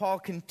morning, Paul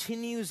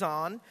continues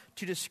on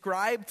to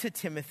describe to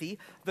Timothy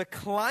the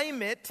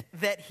climate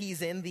that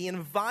he's in, the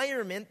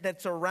environment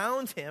that's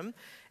around him.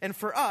 And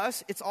for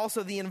us, it's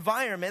also the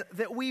environment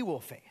that we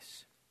will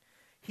face.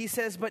 He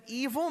says, but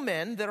evil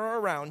men that are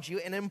around you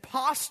and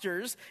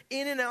impostors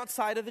in and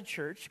outside of the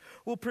church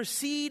will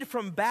proceed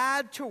from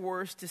bad to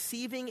worse,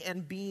 deceiving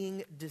and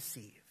being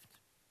deceived.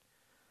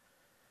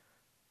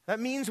 That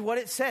means what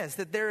it says,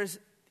 that there is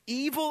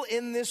evil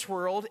in this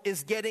world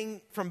is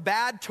getting from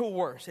bad to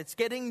worse. It's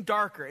getting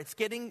darker. It's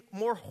getting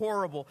more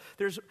horrible.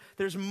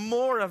 There's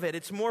more of it.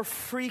 It's more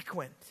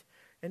frequent.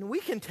 And we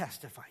can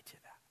testify to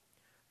that.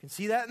 You can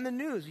see that in the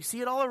news. We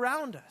see it all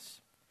around us.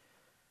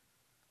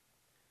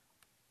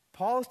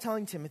 Paul is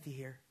telling Timothy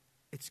here,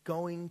 it's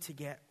going to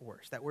get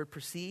worse. That word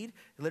proceed,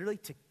 literally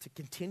to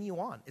continue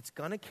on. It's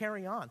going to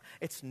carry on.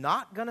 It's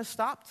not going to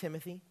stop,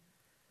 Timothy.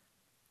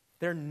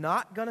 They're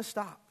not going to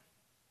stop.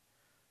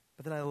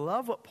 But then I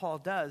love what Paul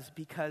does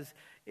because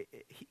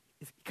he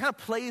kind of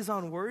plays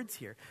on words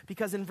here.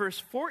 Because in verse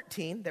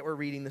 14 that we're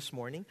reading this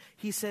morning,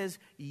 he says,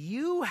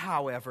 you,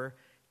 however,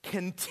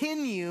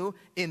 continue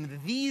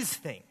in these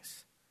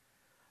things.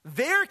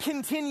 They're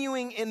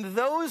continuing in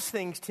those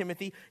things,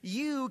 Timothy.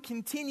 You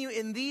continue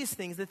in these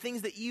things, the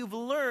things that you've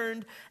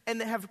learned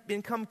and that have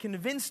become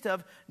convinced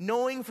of,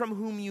 knowing from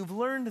whom you've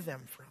learned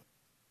them from.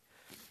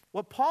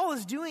 What Paul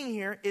is doing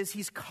here is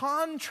he's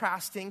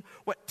contrasting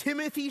what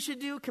Timothy should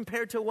do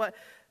compared to what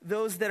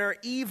those that are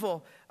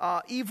evil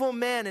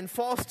men and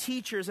false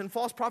teachers and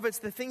false prophets,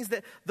 the things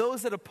that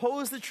those that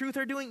oppose the truth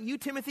are doing. You,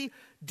 Timothy,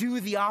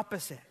 do the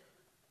opposite.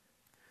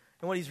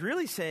 And what he's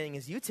really saying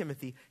is, you,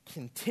 Timothy,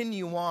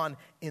 continue on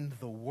in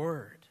the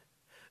word.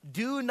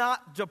 Do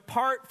not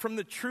depart from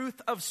the truth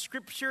of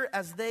Scripture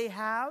as they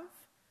have,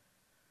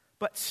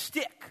 but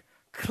stick,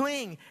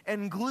 cling,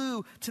 and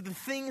glue to the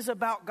things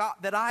about God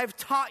that I've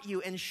taught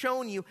you and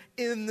shown you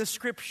in the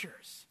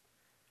Scriptures.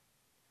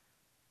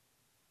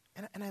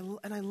 And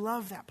I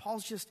love that.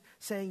 Paul's just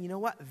saying, you know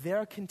what?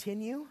 They'll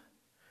continue,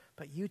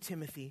 but you,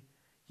 Timothy,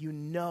 you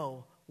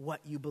know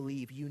what you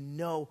believe. You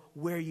know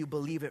where you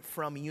believe it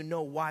from. You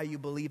know why you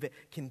believe it.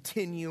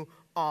 Continue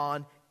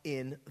on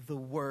in the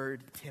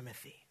word,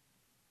 Timothy.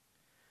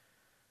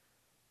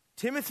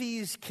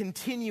 Timothy's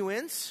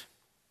continuance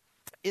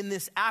in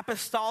this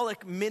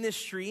apostolic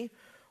ministry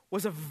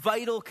was a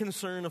vital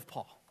concern of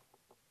Paul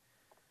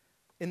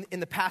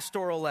in the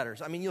pastoral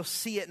letters. I mean, you'll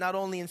see it not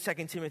only in 2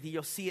 Timothy,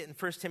 you'll see it in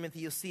 1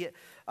 Timothy, you'll see it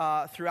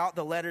throughout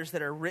the letters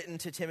that are written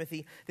to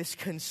Timothy, this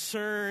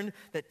concern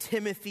that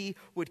Timothy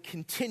would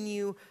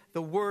continue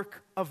the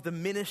work of the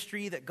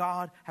ministry that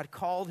God had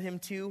called him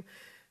to.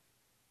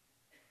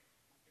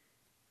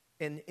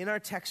 And in our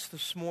text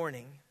this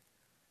morning,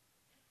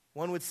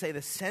 one would say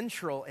the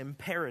central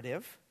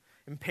imperative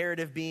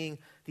being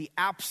the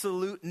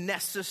absolute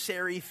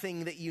necessary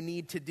thing that you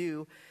need to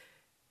do,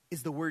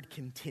 is the word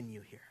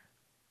continue here.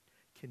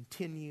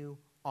 Continue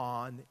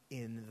on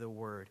in the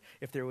word.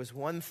 If there was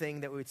one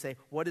thing that we would say,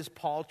 what is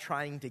Paul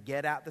trying to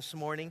get at this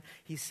morning?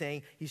 He's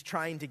saying he's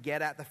trying to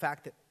get at the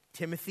fact that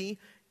Timothy,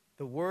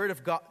 the word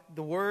of God,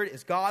 the word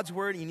is God's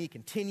word, and you need to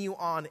continue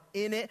on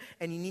in it,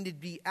 and you need to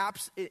be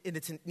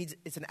it's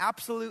an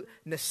absolute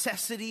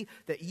necessity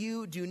that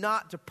you do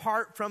not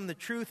depart from the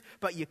truth,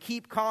 but you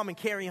keep calm and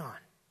carry on.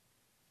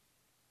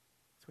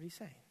 That's what he's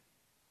saying.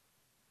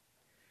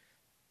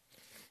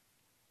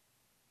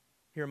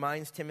 He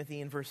reminds Timothy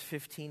in verse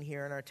 15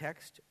 here in our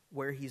text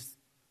where he's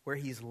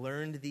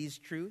learned these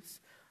truths,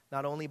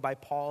 not only by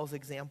Paul's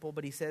example,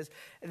 but he says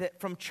that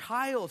from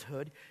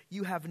childhood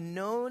you have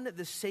known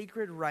the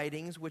sacred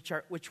writings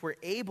which were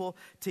able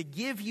to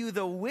give you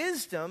the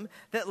wisdom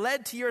that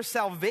led to your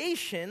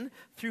salvation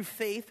through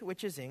faith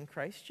which is in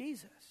Christ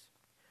Jesus.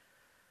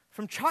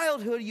 From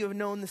childhood you have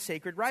known the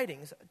sacred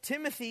writings. For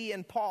Timothy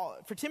and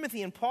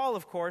Paul,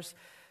 of course,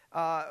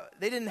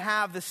 they didn't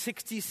have the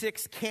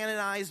 66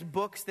 canonized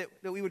books that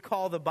we would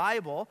call the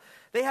Bible.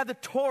 They had the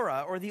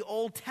Torah or the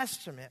Old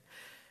Testament.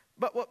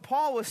 But what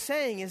Paul was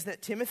saying is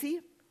that, Timothy,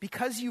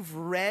 because you've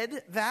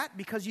read that,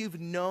 because you've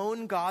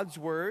known God's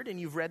word and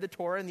you've read the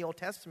Torah and the Old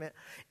Testament,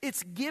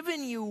 it's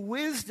given you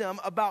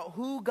wisdom about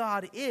who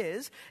God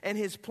is and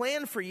his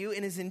plan for you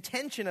and his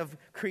intention of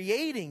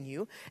creating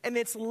you, and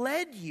it's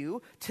led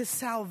you to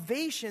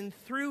salvation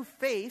through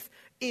faith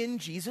in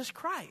Jesus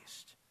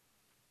Christ.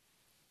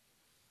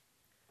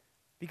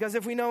 Because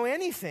if we know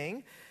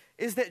anything,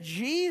 is that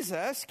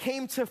Jesus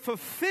came to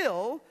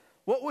fulfill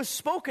what was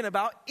spoken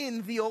about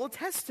in the Old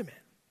Testament.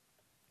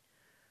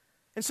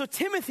 And so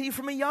Timothy,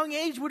 from a young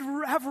age, would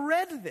have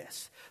read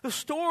this, the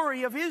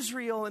story of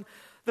Israel and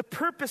the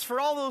purpose for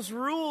all those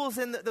rules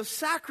and the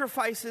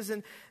sacrifices.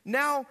 And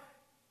now,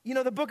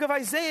 the book of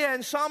Isaiah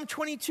and Psalm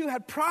 22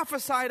 had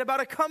prophesied about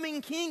a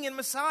coming king and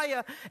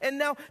Messiah. And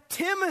now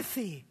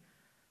Timothy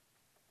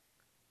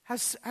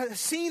has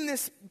seen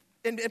this.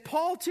 And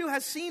Paul, too,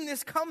 has seen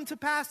this come to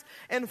pass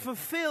and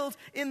fulfilled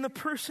in the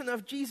person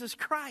of Jesus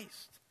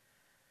Christ.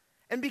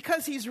 And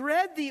because he's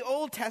read the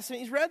Old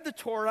Testament, he's read the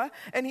Torah,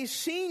 and he's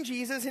seen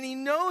Jesus, and he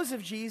knows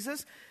of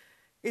Jesus,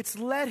 it's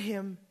led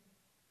him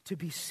to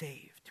be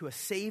saved, to a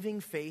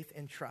saving faith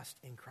and trust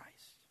in Christ.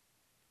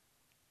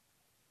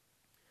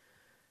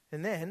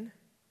 And then,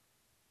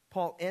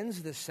 Paul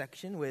ends this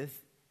section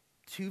with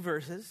 2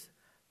 verses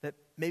that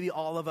maybe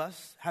all of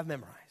us have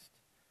memorized.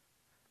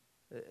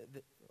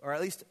 Or at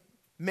least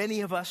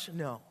many of us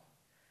know.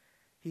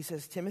 He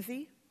says,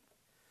 Timothy,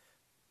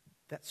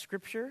 that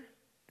Scripture,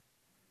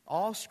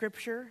 all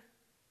Scripture,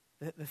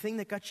 the thing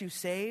that got you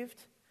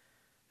saved,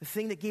 the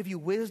thing that gave you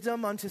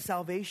wisdom unto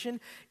salvation,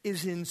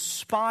 is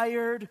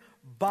inspired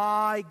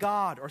by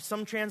God, or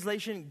some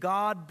translation,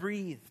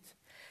 God-breathed,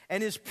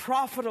 and is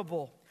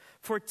profitable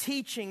for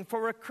teaching,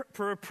 for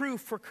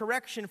reproof, for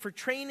correction, for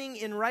training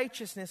in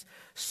righteousness,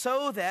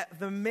 so that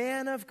the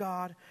man of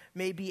God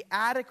may be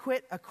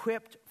adequate,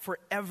 equipped for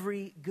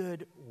every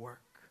good work.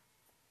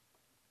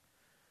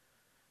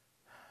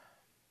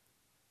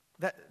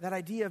 That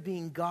idea of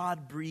being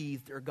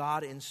God-breathed or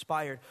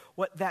God-inspired,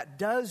 what that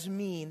does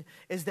mean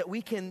is that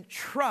we can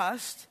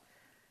trust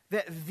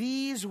that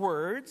these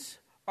words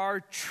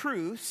are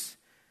truths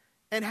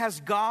and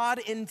has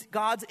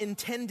God's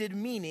intended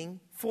meaning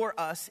for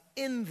us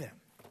in them.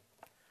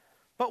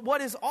 But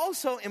what is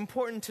also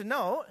important to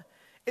note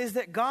is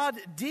that God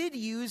did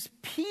use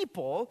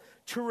people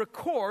to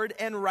record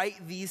and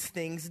write these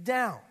things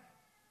down.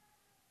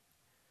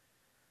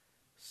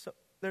 So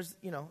there's,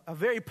 a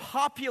very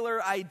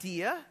popular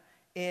idea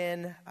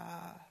in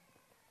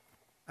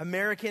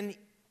American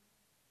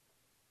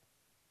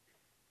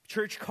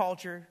church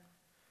culture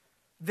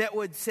that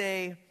would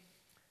say,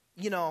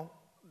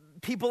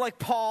 people like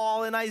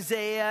Paul and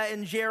Isaiah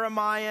and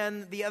Jeremiah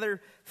and the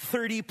other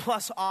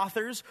 30-plus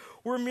authors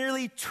were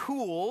merely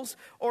tools,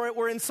 or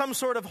were in some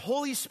sort of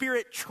Holy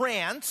Spirit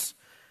trance,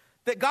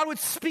 that God would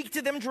speak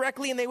to them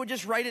directly and they would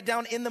just write it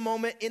down in the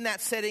moment, in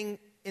that setting,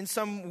 in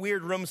some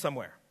weird room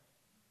somewhere.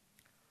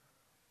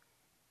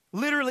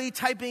 Literally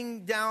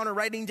typing down or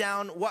writing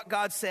down what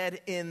God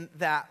said in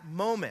that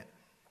moment.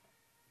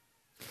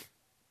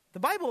 The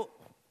Bible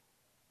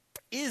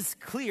is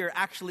clear,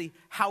 actually,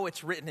 how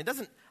it's written. It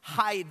doesn't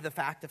hide the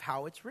fact of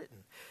how it's written.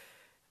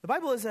 The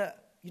Bible is a,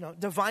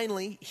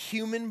 divinely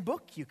human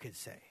book, you could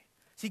say.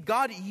 See,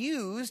 God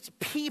used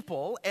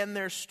people and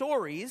their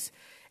stories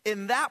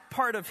in that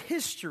part of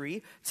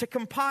history to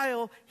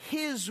compile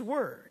His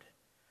word.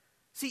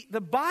 See,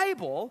 the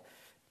Bible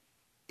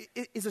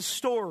is a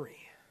story.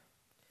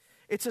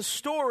 It's a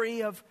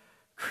story of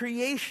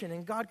creation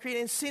and God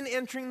creating, and sin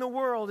entering the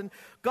world, and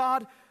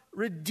God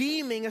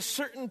redeeming a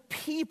certain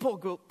people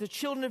group, the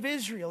children of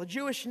Israel, a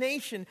Jewish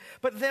nation,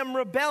 but them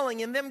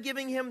rebelling and them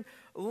giving Him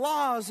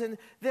laws and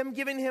them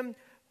giving Him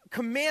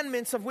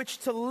commandments of which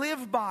to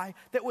live by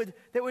that would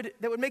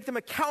make them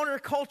a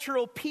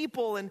countercultural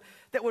people and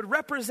that would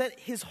represent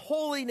his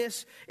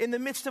holiness in the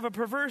midst of a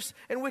perverse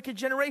and wicked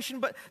generation.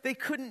 But they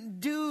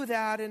couldn't do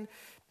that, and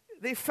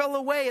they fell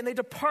away and they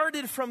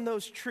departed from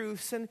those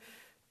truths. And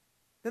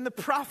then the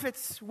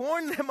prophets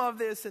warned them of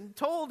this and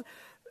told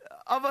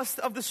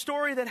of the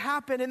story that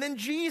happened. And then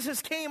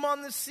Jesus came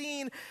on the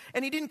scene,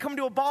 and he didn't come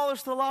to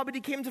abolish the law, but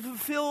he came to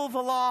fulfill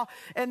the law.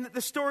 And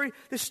the story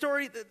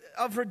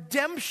of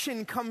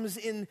redemption comes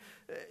in.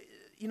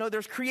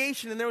 There's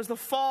creation, and there was the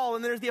fall,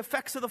 and there's the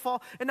effects of the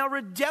fall. And now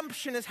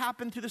redemption has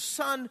happened through the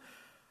Son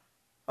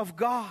of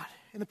God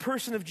in the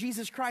person of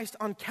Jesus Christ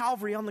on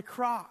Calvary, on the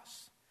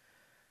cross.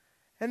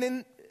 And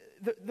then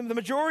the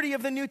majority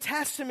of the New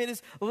Testament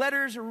is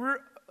letters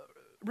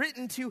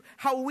written to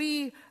how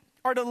we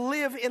are to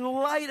live in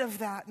light of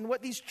that and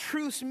what these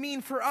truths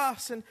mean for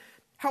us and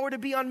how we're to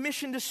be on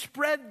mission to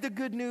spread the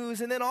good news.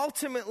 And then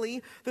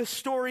ultimately, the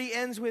story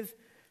ends with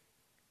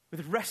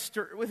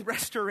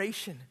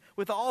restoration,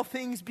 with all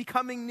things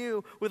becoming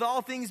new, with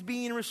all things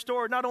being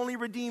restored, not only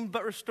redeemed,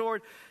 but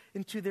restored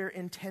into their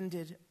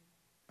intended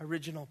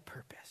original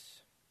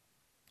purpose.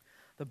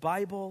 The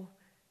Bible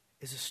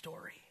is a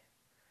story.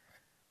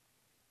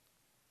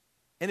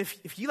 And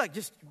if you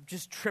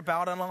just trip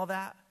out on all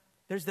that,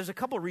 there's a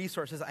couple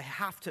resources I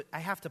have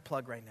to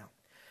plug right now.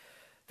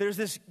 There's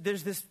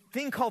this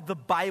thing called the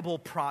Bible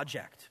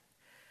Project.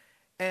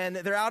 And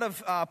they're out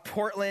of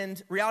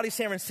Portland. Reality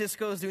San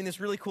Francisco is doing this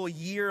really cool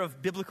year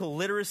of biblical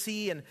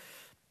literacy. And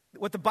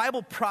what the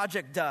Bible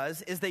Project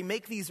does is they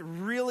make these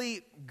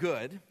really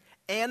good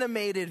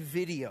animated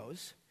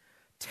videos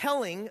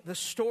telling the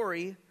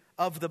story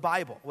of the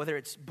Bible, whether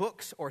it's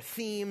books or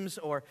themes,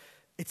 or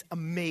it's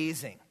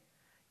amazing.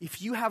 If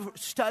you have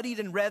studied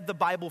and read the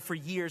Bible for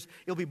years,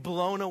 you'll be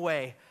blown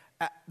away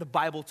at the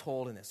Bible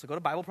told in this. So go to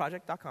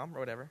BibleProject.com or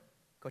whatever.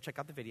 Go check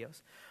out the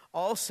videos.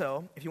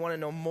 Also, if you want to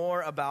know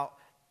more about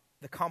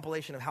the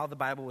compilation of how the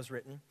Bible was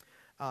written,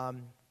 a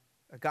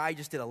guy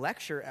just did a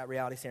lecture at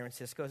Reality San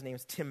Francisco. His name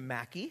is Tim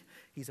Mackey.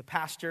 He's a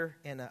pastor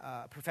and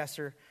a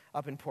professor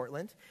up in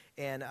Portland.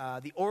 And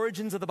the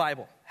origins of the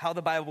Bible, how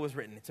the Bible was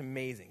written. It's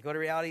amazing. Go to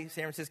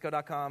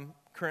realitysanfrancisco.com,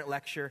 current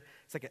lecture.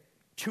 It's like a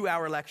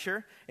 2-hour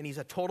lecture, and he's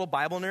a total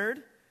Bible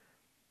nerd,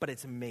 but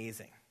it's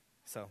amazing.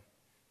 So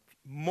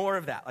more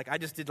of that. I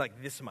just did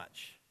this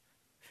much.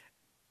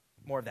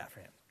 More of that for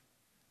him.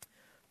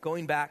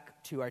 Going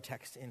back to our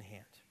text in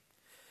hand.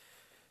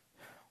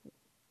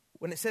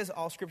 When it says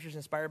all scripture is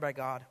inspired by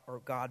God or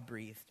God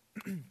breathed,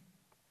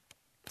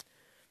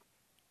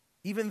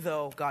 even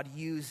though God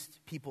used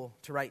people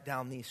to write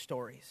down these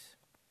stories,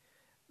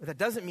 that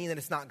doesn't mean that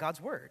it's not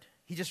God's word.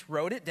 He just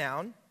wrote it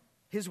down,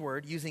 his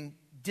word, using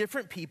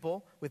different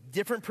people with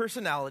different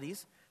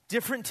personalities,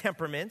 different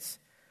temperaments.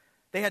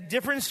 They had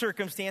different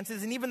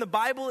circumstances, and even the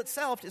Bible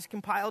itself is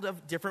compiled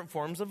of different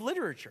forms of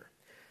literature.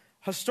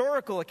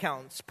 Historical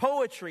accounts,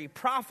 poetry,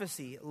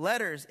 prophecy,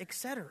 letters,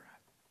 etc.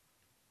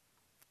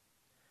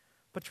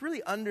 But to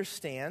really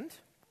understand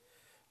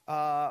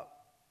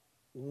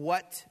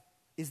what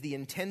is the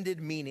intended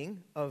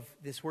meaning of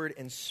this word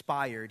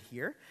inspired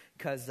here,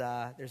 because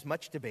there's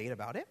much debate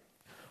about it,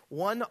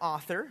 one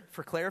author,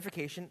 for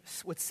clarification,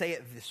 would say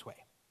it this way.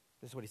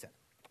 This is what he said.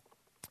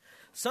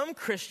 Some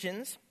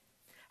Christians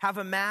have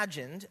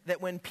imagined that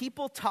when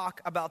people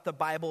talk about the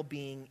Bible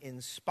being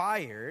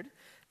inspired,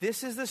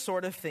 this is the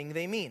sort of thing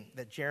they mean,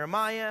 that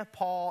Jeremiah,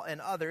 Paul,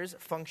 and others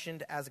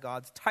functioned as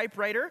God's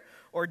typewriter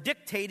or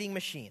dictating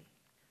machine.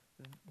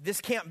 This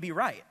can't be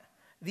right.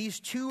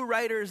 These two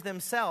writers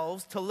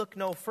themselves, to look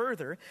no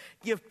further,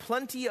 give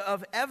plenty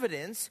of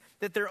evidence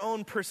that their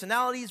own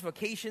personalities,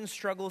 vocations,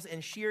 struggles,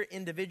 and sheer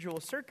individual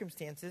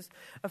circumstances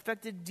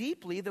affected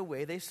deeply the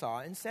way they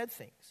saw and said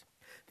things.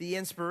 The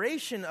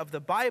inspiration of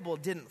the Bible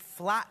didn't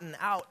flatten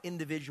out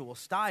individual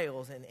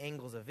styles and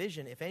angles of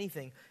vision. If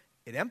anything,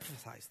 it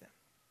emphasized them.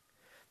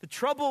 The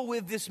trouble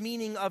with this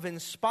meaning of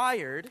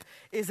inspired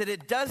is that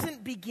it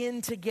doesn't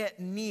begin to get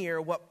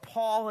near what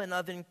Paul and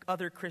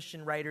other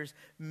Christian writers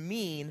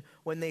mean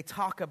when they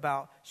talk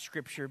about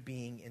Scripture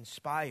being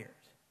inspired.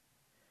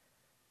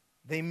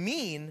 They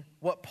mean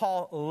what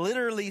Paul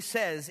literally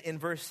says in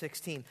verse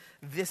 16.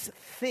 This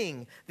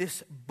thing,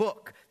 this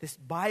book, this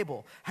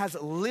Bible has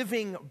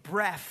living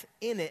breath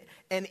in it,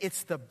 and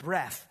it's the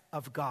breath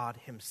of God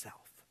himself.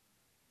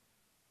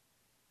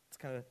 It's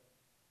kind of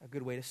a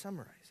good way to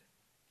summarize it.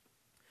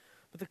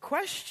 But the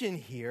question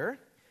here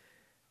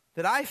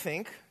that I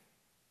think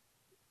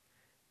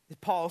that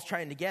Paul's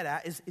trying to get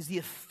at is the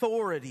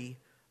authority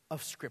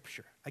of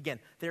Scripture. Again,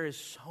 there is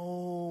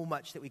so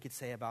much that we could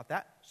say about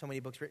that. So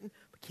many books written,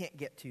 but can't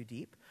get too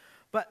deep.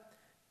 But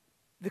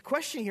the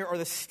question here, or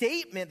the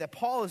statement that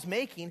Paul is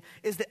making,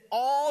 is that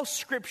all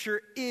Scripture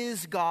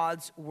is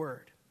God's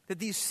word. That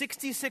these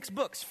 66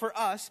 books for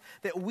us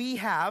that we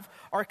have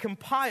are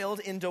compiled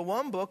into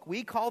one book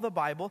we call the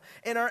Bible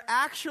and are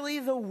actually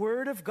the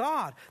Word of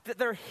God. That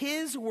they're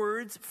His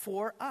words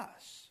for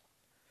us.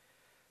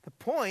 The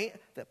point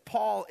that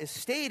Paul is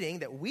stating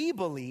that we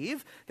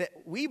believe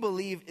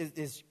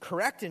is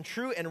correct and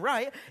true and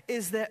right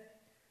is that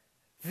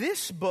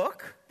this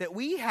book that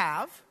we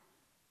have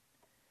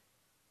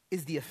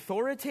is the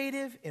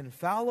authoritative,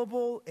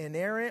 infallible,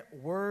 inerrant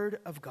Word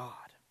of God.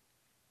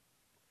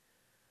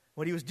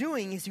 What he was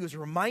doing is he was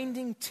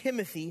reminding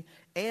Timothy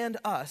and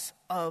us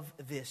of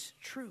this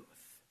truth.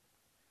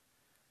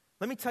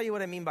 Let me tell you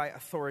what I mean by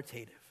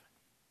authoritative.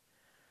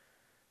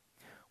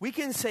 We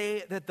can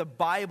say that the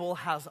Bible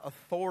has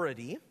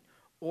authority,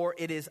 or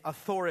it is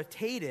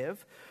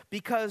authoritative,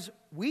 because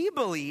we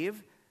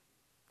believe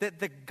that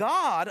the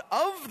God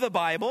of the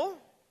Bible,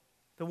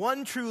 the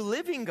one true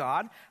living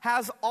God,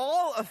 has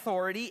all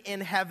authority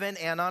in heaven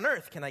and on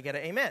earth. Can I get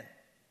an amen?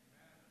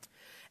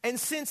 And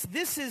since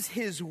this is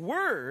his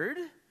word,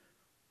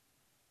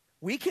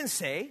 we can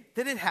say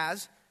that it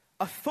has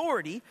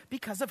authority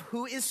because of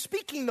who is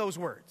speaking those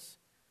words.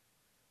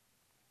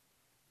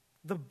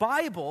 The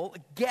Bible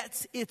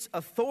gets its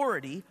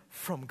authority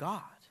from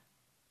God.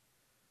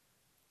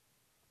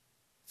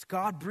 It's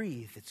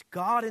God-breathed. It's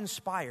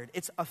God-inspired.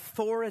 It's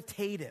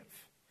authoritative.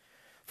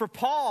 For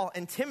Paul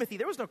and Timothy,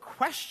 there was no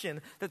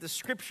question that the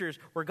Scriptures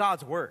were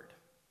God's word.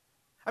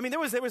 I mean, there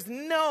was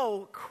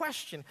no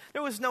question.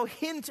 There was no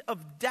hint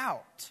of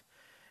doubt.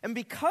 And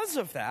because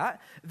of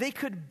that, they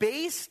could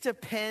base,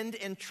 depend,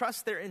 and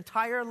trust their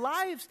entire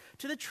lives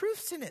to the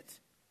truths in it.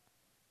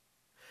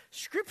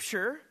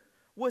 Scripture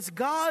was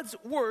God's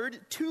word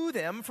to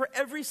them for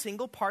every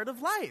single part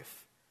of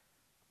life.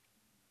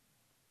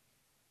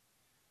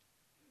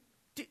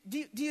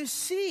 Do you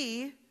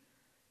see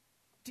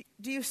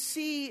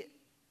the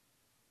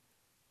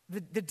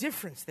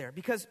difference there?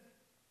 Because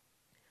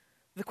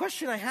the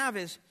question I have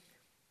is,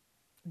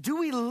 do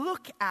we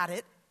look at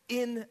it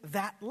in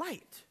that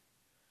light?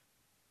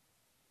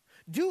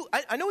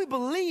 I know we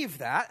believe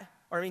that,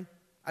 I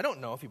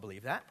don't know if you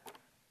believe that.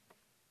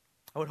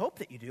 I would hope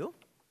that you do.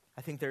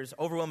 I think there's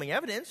overwhelming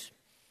evidence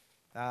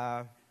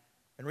and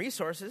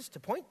resources to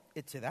point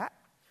it to that.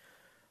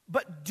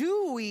 But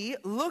do we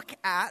look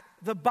at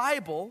the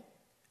Bible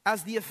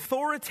as the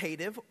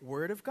authoritative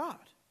Word of God?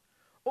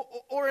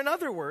 Or in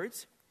other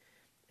words,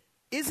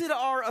 is it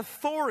our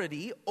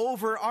authority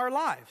over our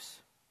lives?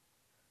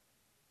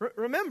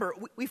 Remember,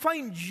 we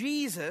find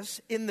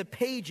Jesus in the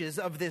pages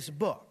of this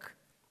book.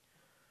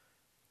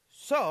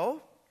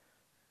 So,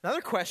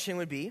 another question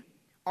would be,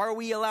 are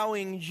we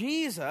allowing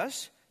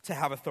Jesus to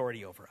have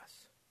authority over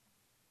us?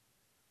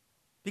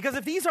 Because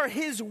if these are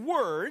his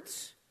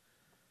words,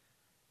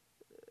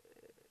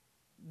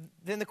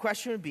 then the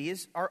question would be,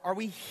 are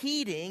we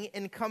heeding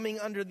and coming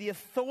under the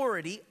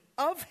authority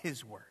of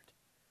his word?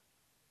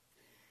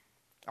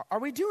 Are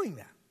we doing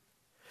that?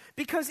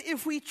 Because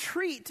if we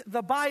treat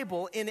the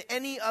Bible in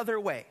any other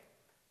way,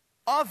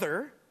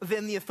 other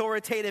than the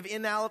authoritative,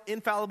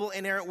 infallible,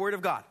 inerrant Word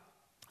of God,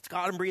 it's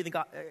God-breathed,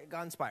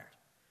 God-inspired.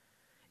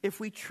 If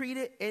we treat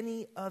it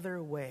any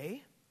other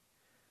way,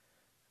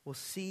 we'll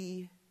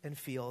see and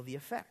feel the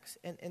effects.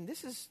 And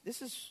this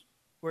is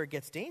where it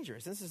gets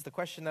dangerous. This is the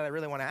question that I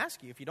really want to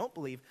ask you if you don't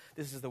believe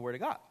this is the Word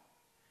of God.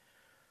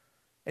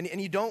 And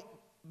you don't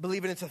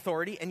believe in its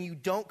authority, and you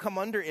don't come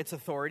under its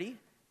authority,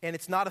 and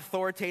it's not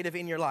authoritative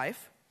in your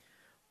life.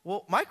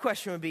 Well, my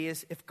question would be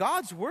is, if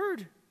God's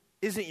word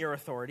isn't your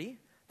authority,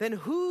 then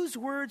whose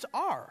words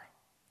are?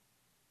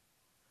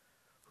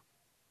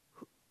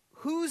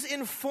 Who's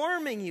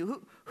informing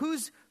you?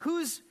 Who's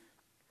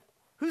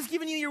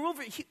giving you your will?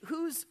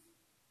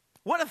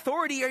 What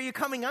authority are you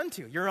coming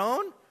unto? Your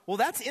own? Well,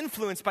 that's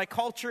influenced by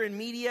culture and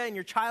media and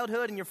your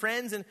childhood and your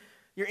friends and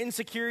your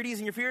insecurities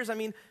and your fears. I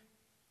mean,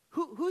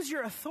 who's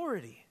your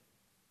authority?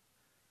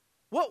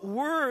 What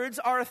words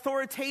are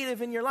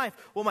authoritative in your life?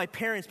 Well, my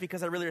parents,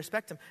 because I really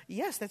respect them.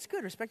 Yes, that's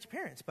good. Respect your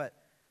parents. But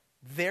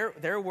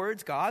their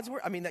words, God's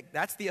word,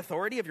 that's the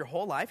authority of your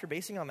whole life. You're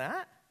basing on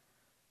that?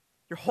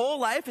 Your whole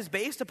life is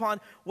based upon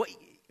what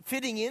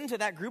fitting into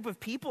that group of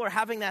people or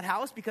having that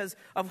house because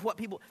of what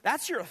people...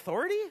 That's your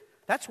authority?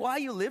 That's why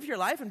you live your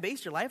life and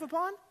base your life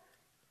upon?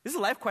 This is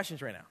life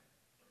questions right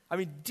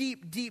now.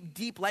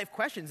 Deep life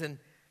questions. And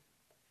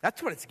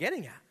that's what it's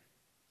getting at.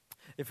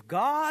 If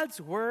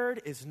God's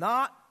word is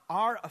not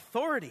our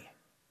authority,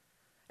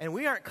 and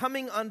we aren't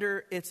coming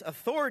under its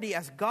authority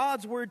as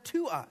God's word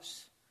to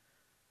us,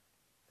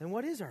 then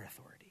what is our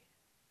authority?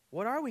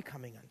 What are we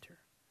coming under?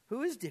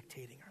 Who is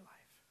dictating our life?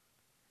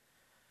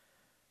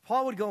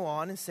 Paul would go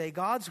on and say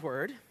God's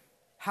word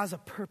has a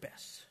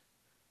purpose.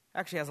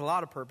 Actually has a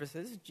lot of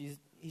purposes.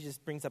 He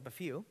just brings up a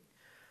few.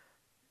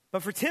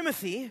 But for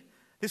Timothy,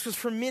 this was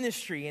for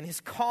ministry and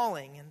his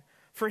calling. And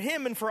for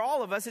him and for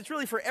all of us, it's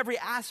really for every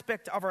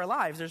aspect of our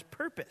lives. There's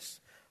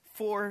purpose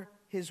for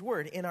his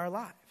word in our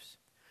lives.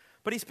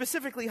 But he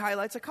specifically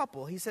highlights a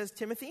couple. He says,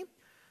 Timothy,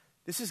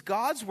 this is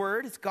God's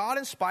word. It's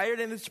God-inspired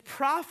and it's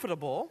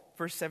profitable,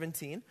 verse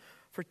 17,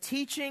 for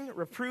teaching,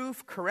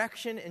 reproof,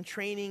 correction, and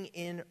training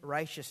in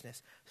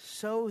righteousness,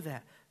 so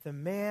that the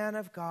man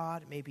of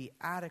God may be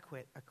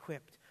adequate,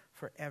 equipped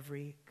for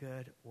every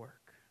good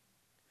work.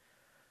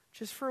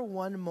 Just for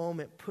one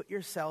moment, put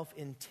yourself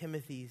in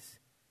Timothy's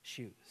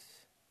shoes,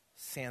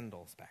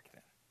 sandals back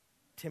then.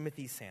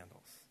 Timothy's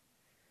sandals.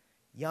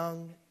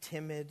 Young,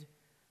 timid,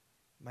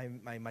 my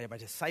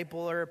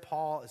discipler,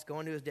 Paul, is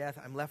going to his death.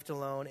 I'm left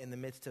alone in the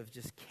midst of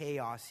just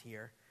chaos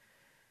here.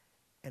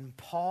 And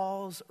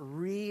Paul's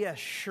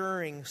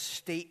reassuring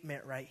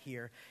statement right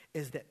here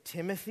is that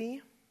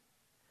Timothy,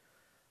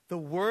 the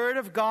word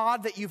of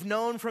God that you've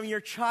known from your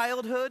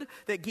childhood,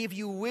 that gave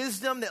you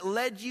wisdom, that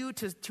led you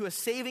to a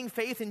saving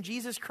faith in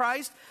Jesus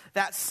Christ,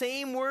 that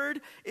same word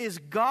is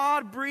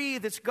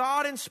God-breathed, it's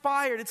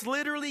God-inspired, it's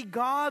literally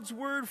God's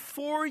word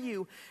for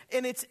you,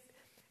 and it's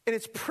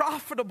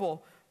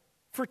profitable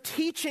for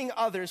teaching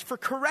others, for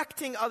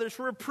correcting others,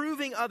 for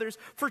reproving others,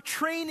 for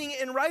training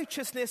in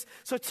righteousness.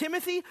 So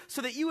Timothy,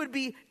 so that you would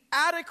be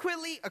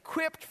adequately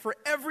equipped for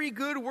every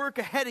good work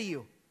ahead of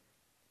you.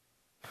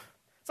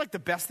 It's like the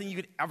best thing you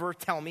could ever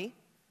tell me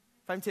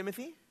if I'm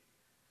Timothy.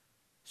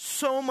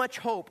 So much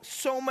hope,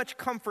 so much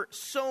comfort,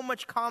 so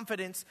much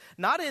confidence,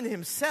 not in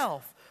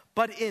himself,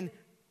 but in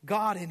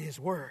God and his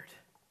word.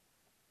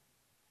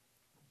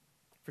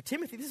 For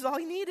Timothy, this is all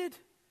he needed.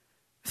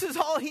 This is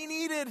all he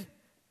needed.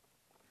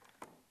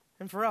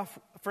 And for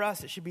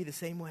us, it should be the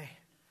same way.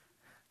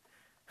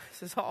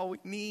 This is all we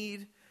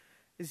need,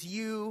 is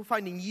you,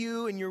 finding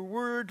you and your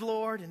word,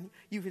 Lord, and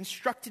you've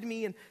instructed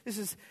me. And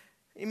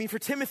for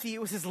Timothy,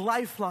 it was his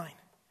lifeline.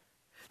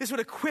 This would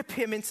equip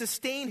him and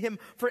sustain him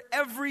for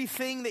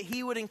everything that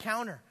he would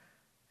encounter.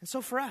 And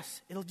so for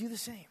us, it'll do the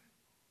same.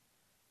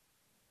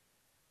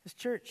 This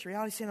church,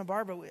 Reality Santa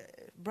Barbara,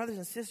 brothers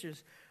and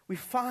sisters, we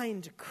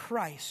find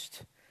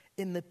Christ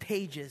in the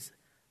pages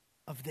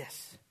of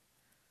this.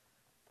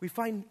 We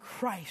find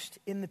Christ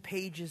in the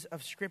pages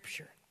of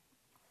Scripture.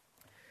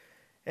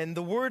 And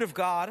the Word of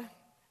God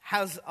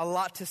has a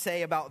lot to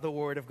say about the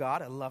Word of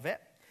God. I love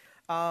it.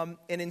 And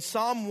in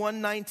Psalm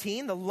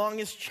 119, the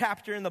longest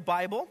chapter in the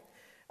Bible,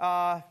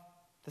 the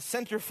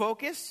center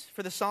focus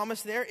for the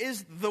psalmist there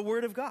is the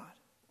Word of God.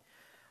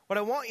 What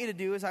I want you to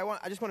do is I'm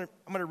going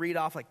to read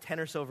off like 10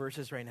 or so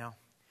verses right now.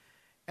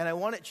 And I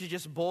want it to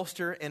just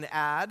bolster and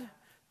add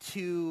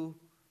to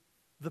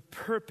the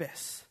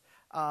purpose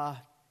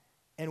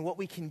and what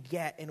we can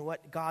get and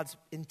what God's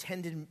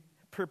intended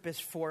purpose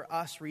for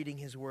us reading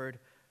his word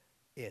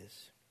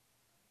is.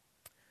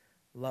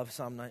 Love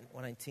Psalm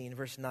 119,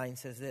 verse 9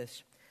 says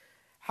this: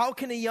 how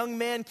can a young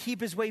man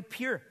keep his way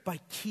pure? By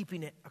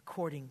keeping it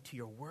according to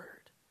your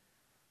word.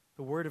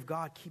 The word of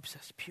God keeps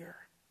us pure.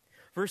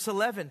 Verse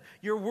 11,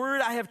 your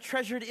word I have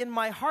treasured in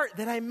my heart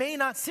that I may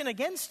not sin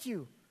against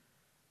you.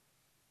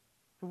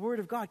 The word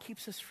of God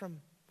keeps us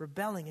from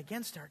rebelling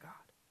against our God.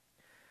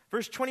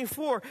 Verse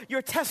 24,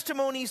 your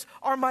testimonies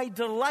are my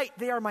delight.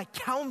 They are my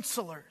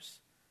counselors.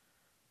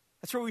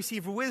 That's where we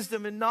receive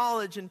wisdom and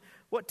knowledge and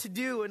what to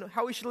do and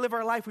how we should live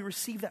our life. We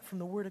receive that from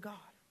the word of God.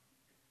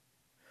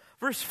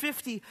 Verse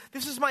 50,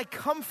 this is my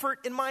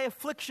comfort in my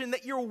affliction,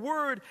 that your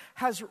word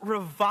has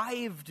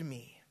revived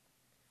me.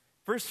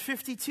 Verse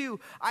 52,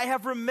 I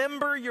have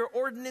remembered your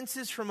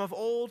ordinances from of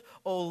old,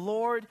 O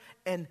Lord,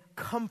 and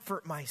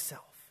comfort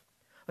myself.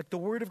 Like the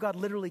word of God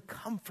literally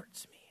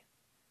comforts me.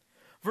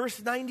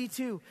 Verse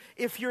 92,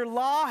 if your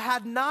law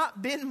had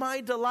not been my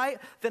delight,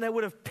 then I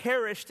would have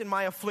perished in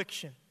my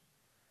affliction.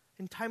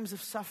 In times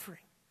of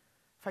suffering,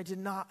 if I did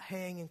not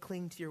hang and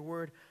cling to your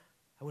word,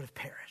 I would have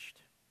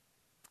perished.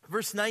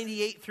 Verse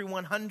 98 through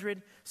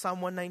 100,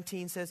 Psalm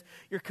 119 says,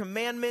 your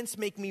commandments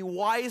make me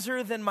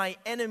wiser than my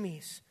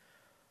enemies,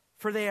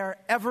 for they are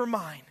ever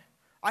mine.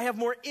 I have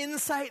more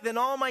insight than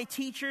all my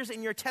teachers,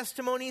 and your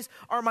testimonies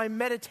are my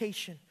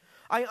meditation.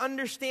 I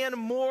understand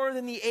more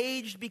than the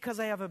aged because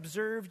I have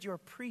observed your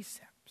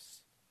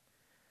precepts.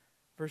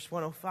 Verse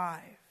 105,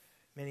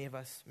 many of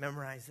us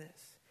memorize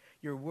this.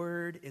 Your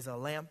word is a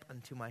lamp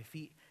unto my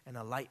feet and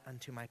a light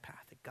unto my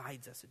path. It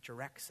guides us, it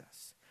directs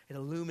us, it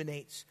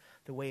illuminates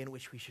the way in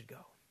which we should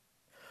go.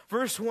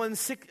 Verse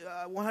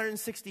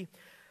 160,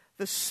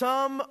 the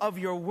sum of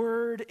your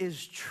word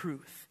is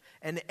truth,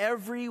 and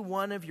every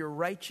one of your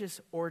righteous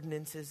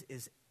ordinances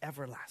is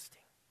everlasting.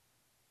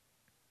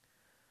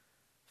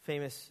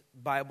 Famous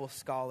Bible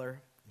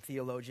scholar and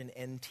theologian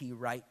N.T.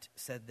 Wright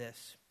said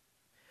this: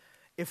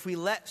 if we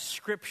let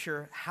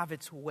Scripture have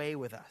its way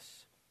with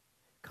us,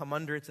 come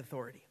under its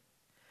authority,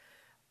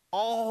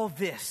 all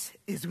this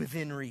is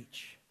within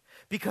reach.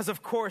 Because,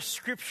 of course,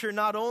 Scripture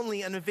not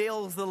only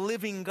unveils the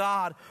living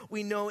God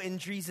we know in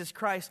Jesus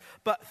Christ,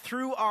 but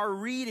through our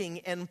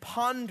reading and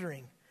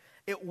pondering,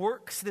 it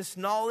works this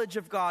knowledge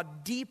of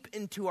God deep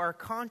into our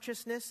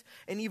consciousness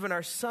and even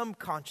our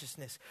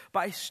subconsciousness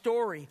by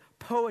story,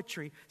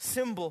 poetry,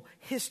 symbol,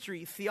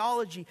 history,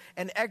 theology,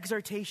 and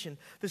exhortation.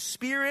 The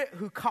Spirit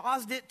who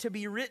caused it to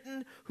be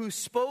written, who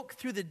spoke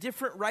through the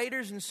different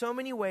writers in so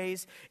many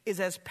ways, is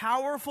as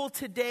powerful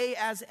today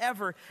as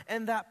ever.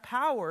 And that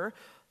power,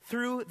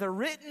 through the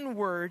written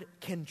word,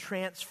 can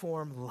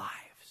transform lives.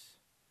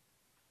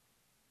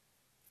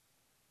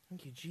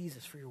 Thank you,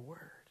 Jesus, for your word.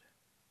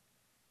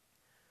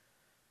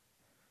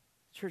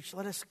 Church,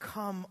 let us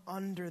come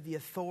under the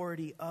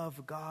authority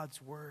of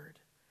God's word.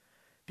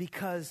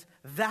 because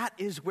that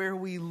is where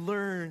we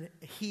learn,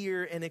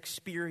 hear, and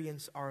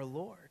experience our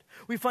Lord.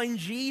 We find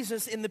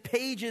Jesus in the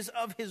pages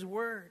of his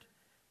word.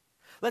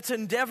 Let's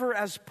endeavor,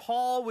 as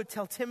Paul would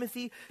tell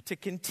Timothy, to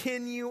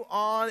continue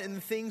on in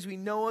the things we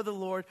know of the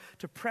Lord,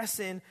 to press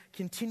in,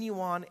 continue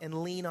on,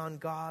 and lean on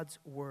God's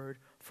word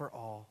for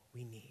all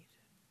we need.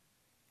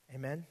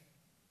 Amen?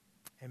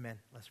 Amen.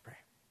 Let's pray.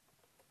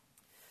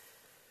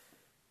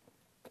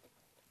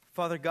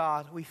 Father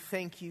God, we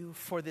thank you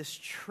for this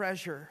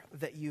treasure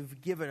that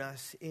you've given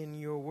us in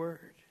your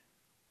word.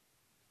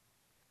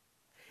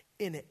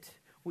 In it,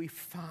 we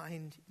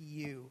find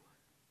you.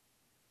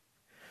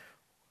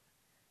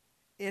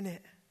 In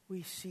it,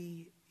 we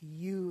see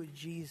you,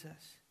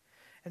 Jesus.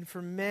 And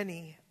for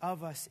many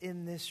of us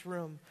in this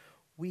room,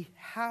 we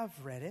have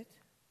read it.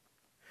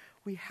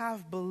 We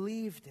have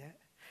believed it.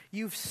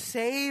 You've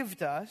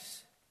saved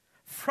us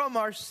from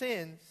our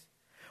sins.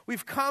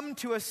 We've come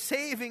to a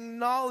saving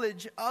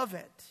knowledge of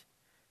it.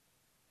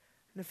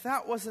 And if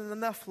that wasn't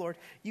enough, Lord,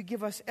 you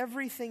give us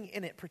everything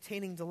in it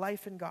pertaining to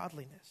life and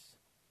godliness.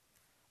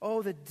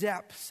 Oh, the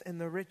depths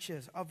and the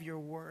riches of your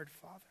word,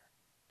 Father.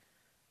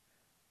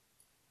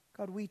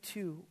 God, we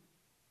too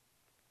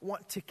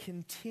want to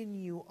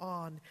continue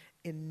on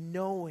in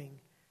knowing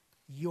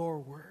your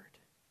word.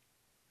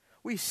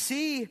 We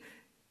see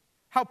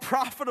how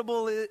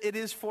profitable it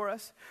is for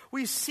us.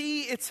 We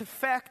see its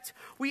effect.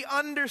 We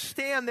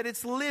understand that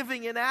it's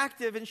living and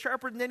active and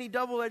sharper than any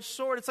double-edged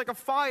sword. It's like a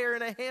fire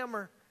and a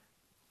hammer.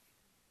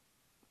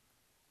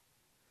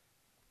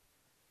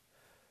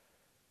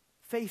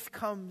 Faith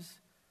comes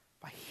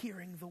by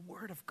hearing the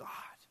word of God.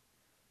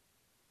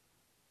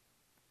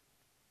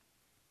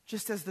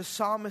 Just as the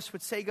psalmist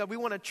would say, God, we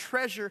want to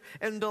treasure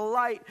and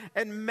delight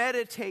and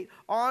meditate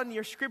on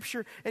your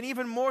scripture. And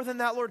even more than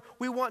that, Lord,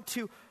 we want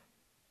to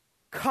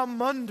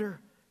come under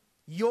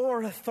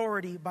your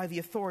authority by the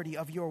authority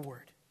of your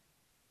word.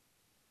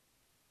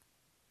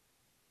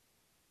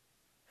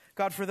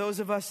 God, for those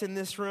of us in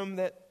this room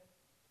that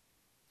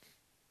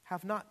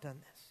have not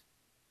done this,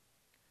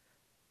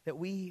 that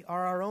we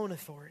are our own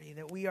authority,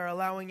 that we are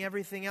allowing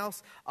everything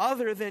else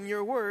other than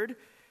your word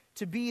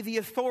to be the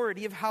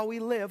authority of how we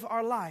live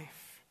our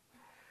life.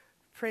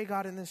 Pray,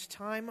 God, in this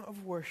time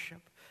of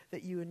worship,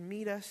 that you would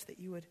meet us, that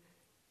you would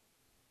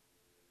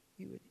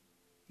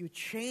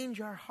change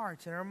our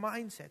hearts and our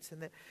mindsets,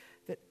 and that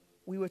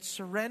we would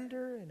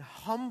surrender and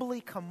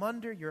humbly come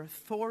under your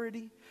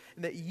authority,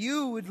 and that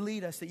you would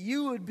lead us, that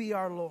you would be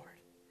our Lord,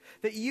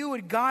 that you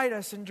would guide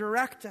us and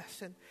direct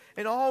us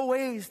in all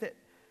ways that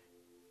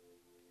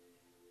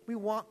we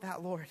want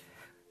that, Lord.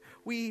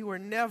 We were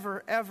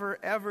never, ever,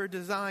 ever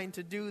designed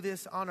to do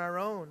this on our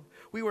own.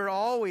 We were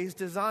always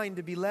designed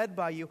to be led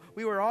by you.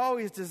 We were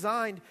always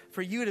designed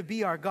for you to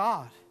be our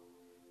God.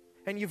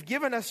 And you've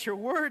given us your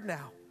word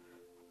now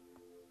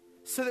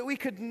so that we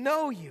could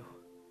know you,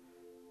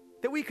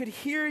 that we could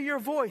hear your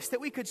voice, that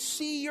we could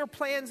see your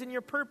plans and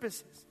your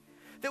purposes,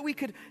 that we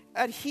could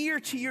adhere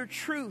to your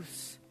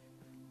truths,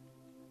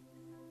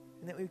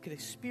 and that we could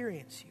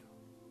experience you.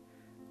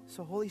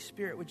 So, Holy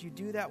Spirit, would you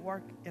do that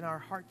work in our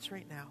hearts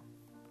right now?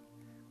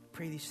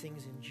 Pray these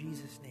things in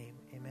Jesus' name.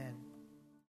 Amen.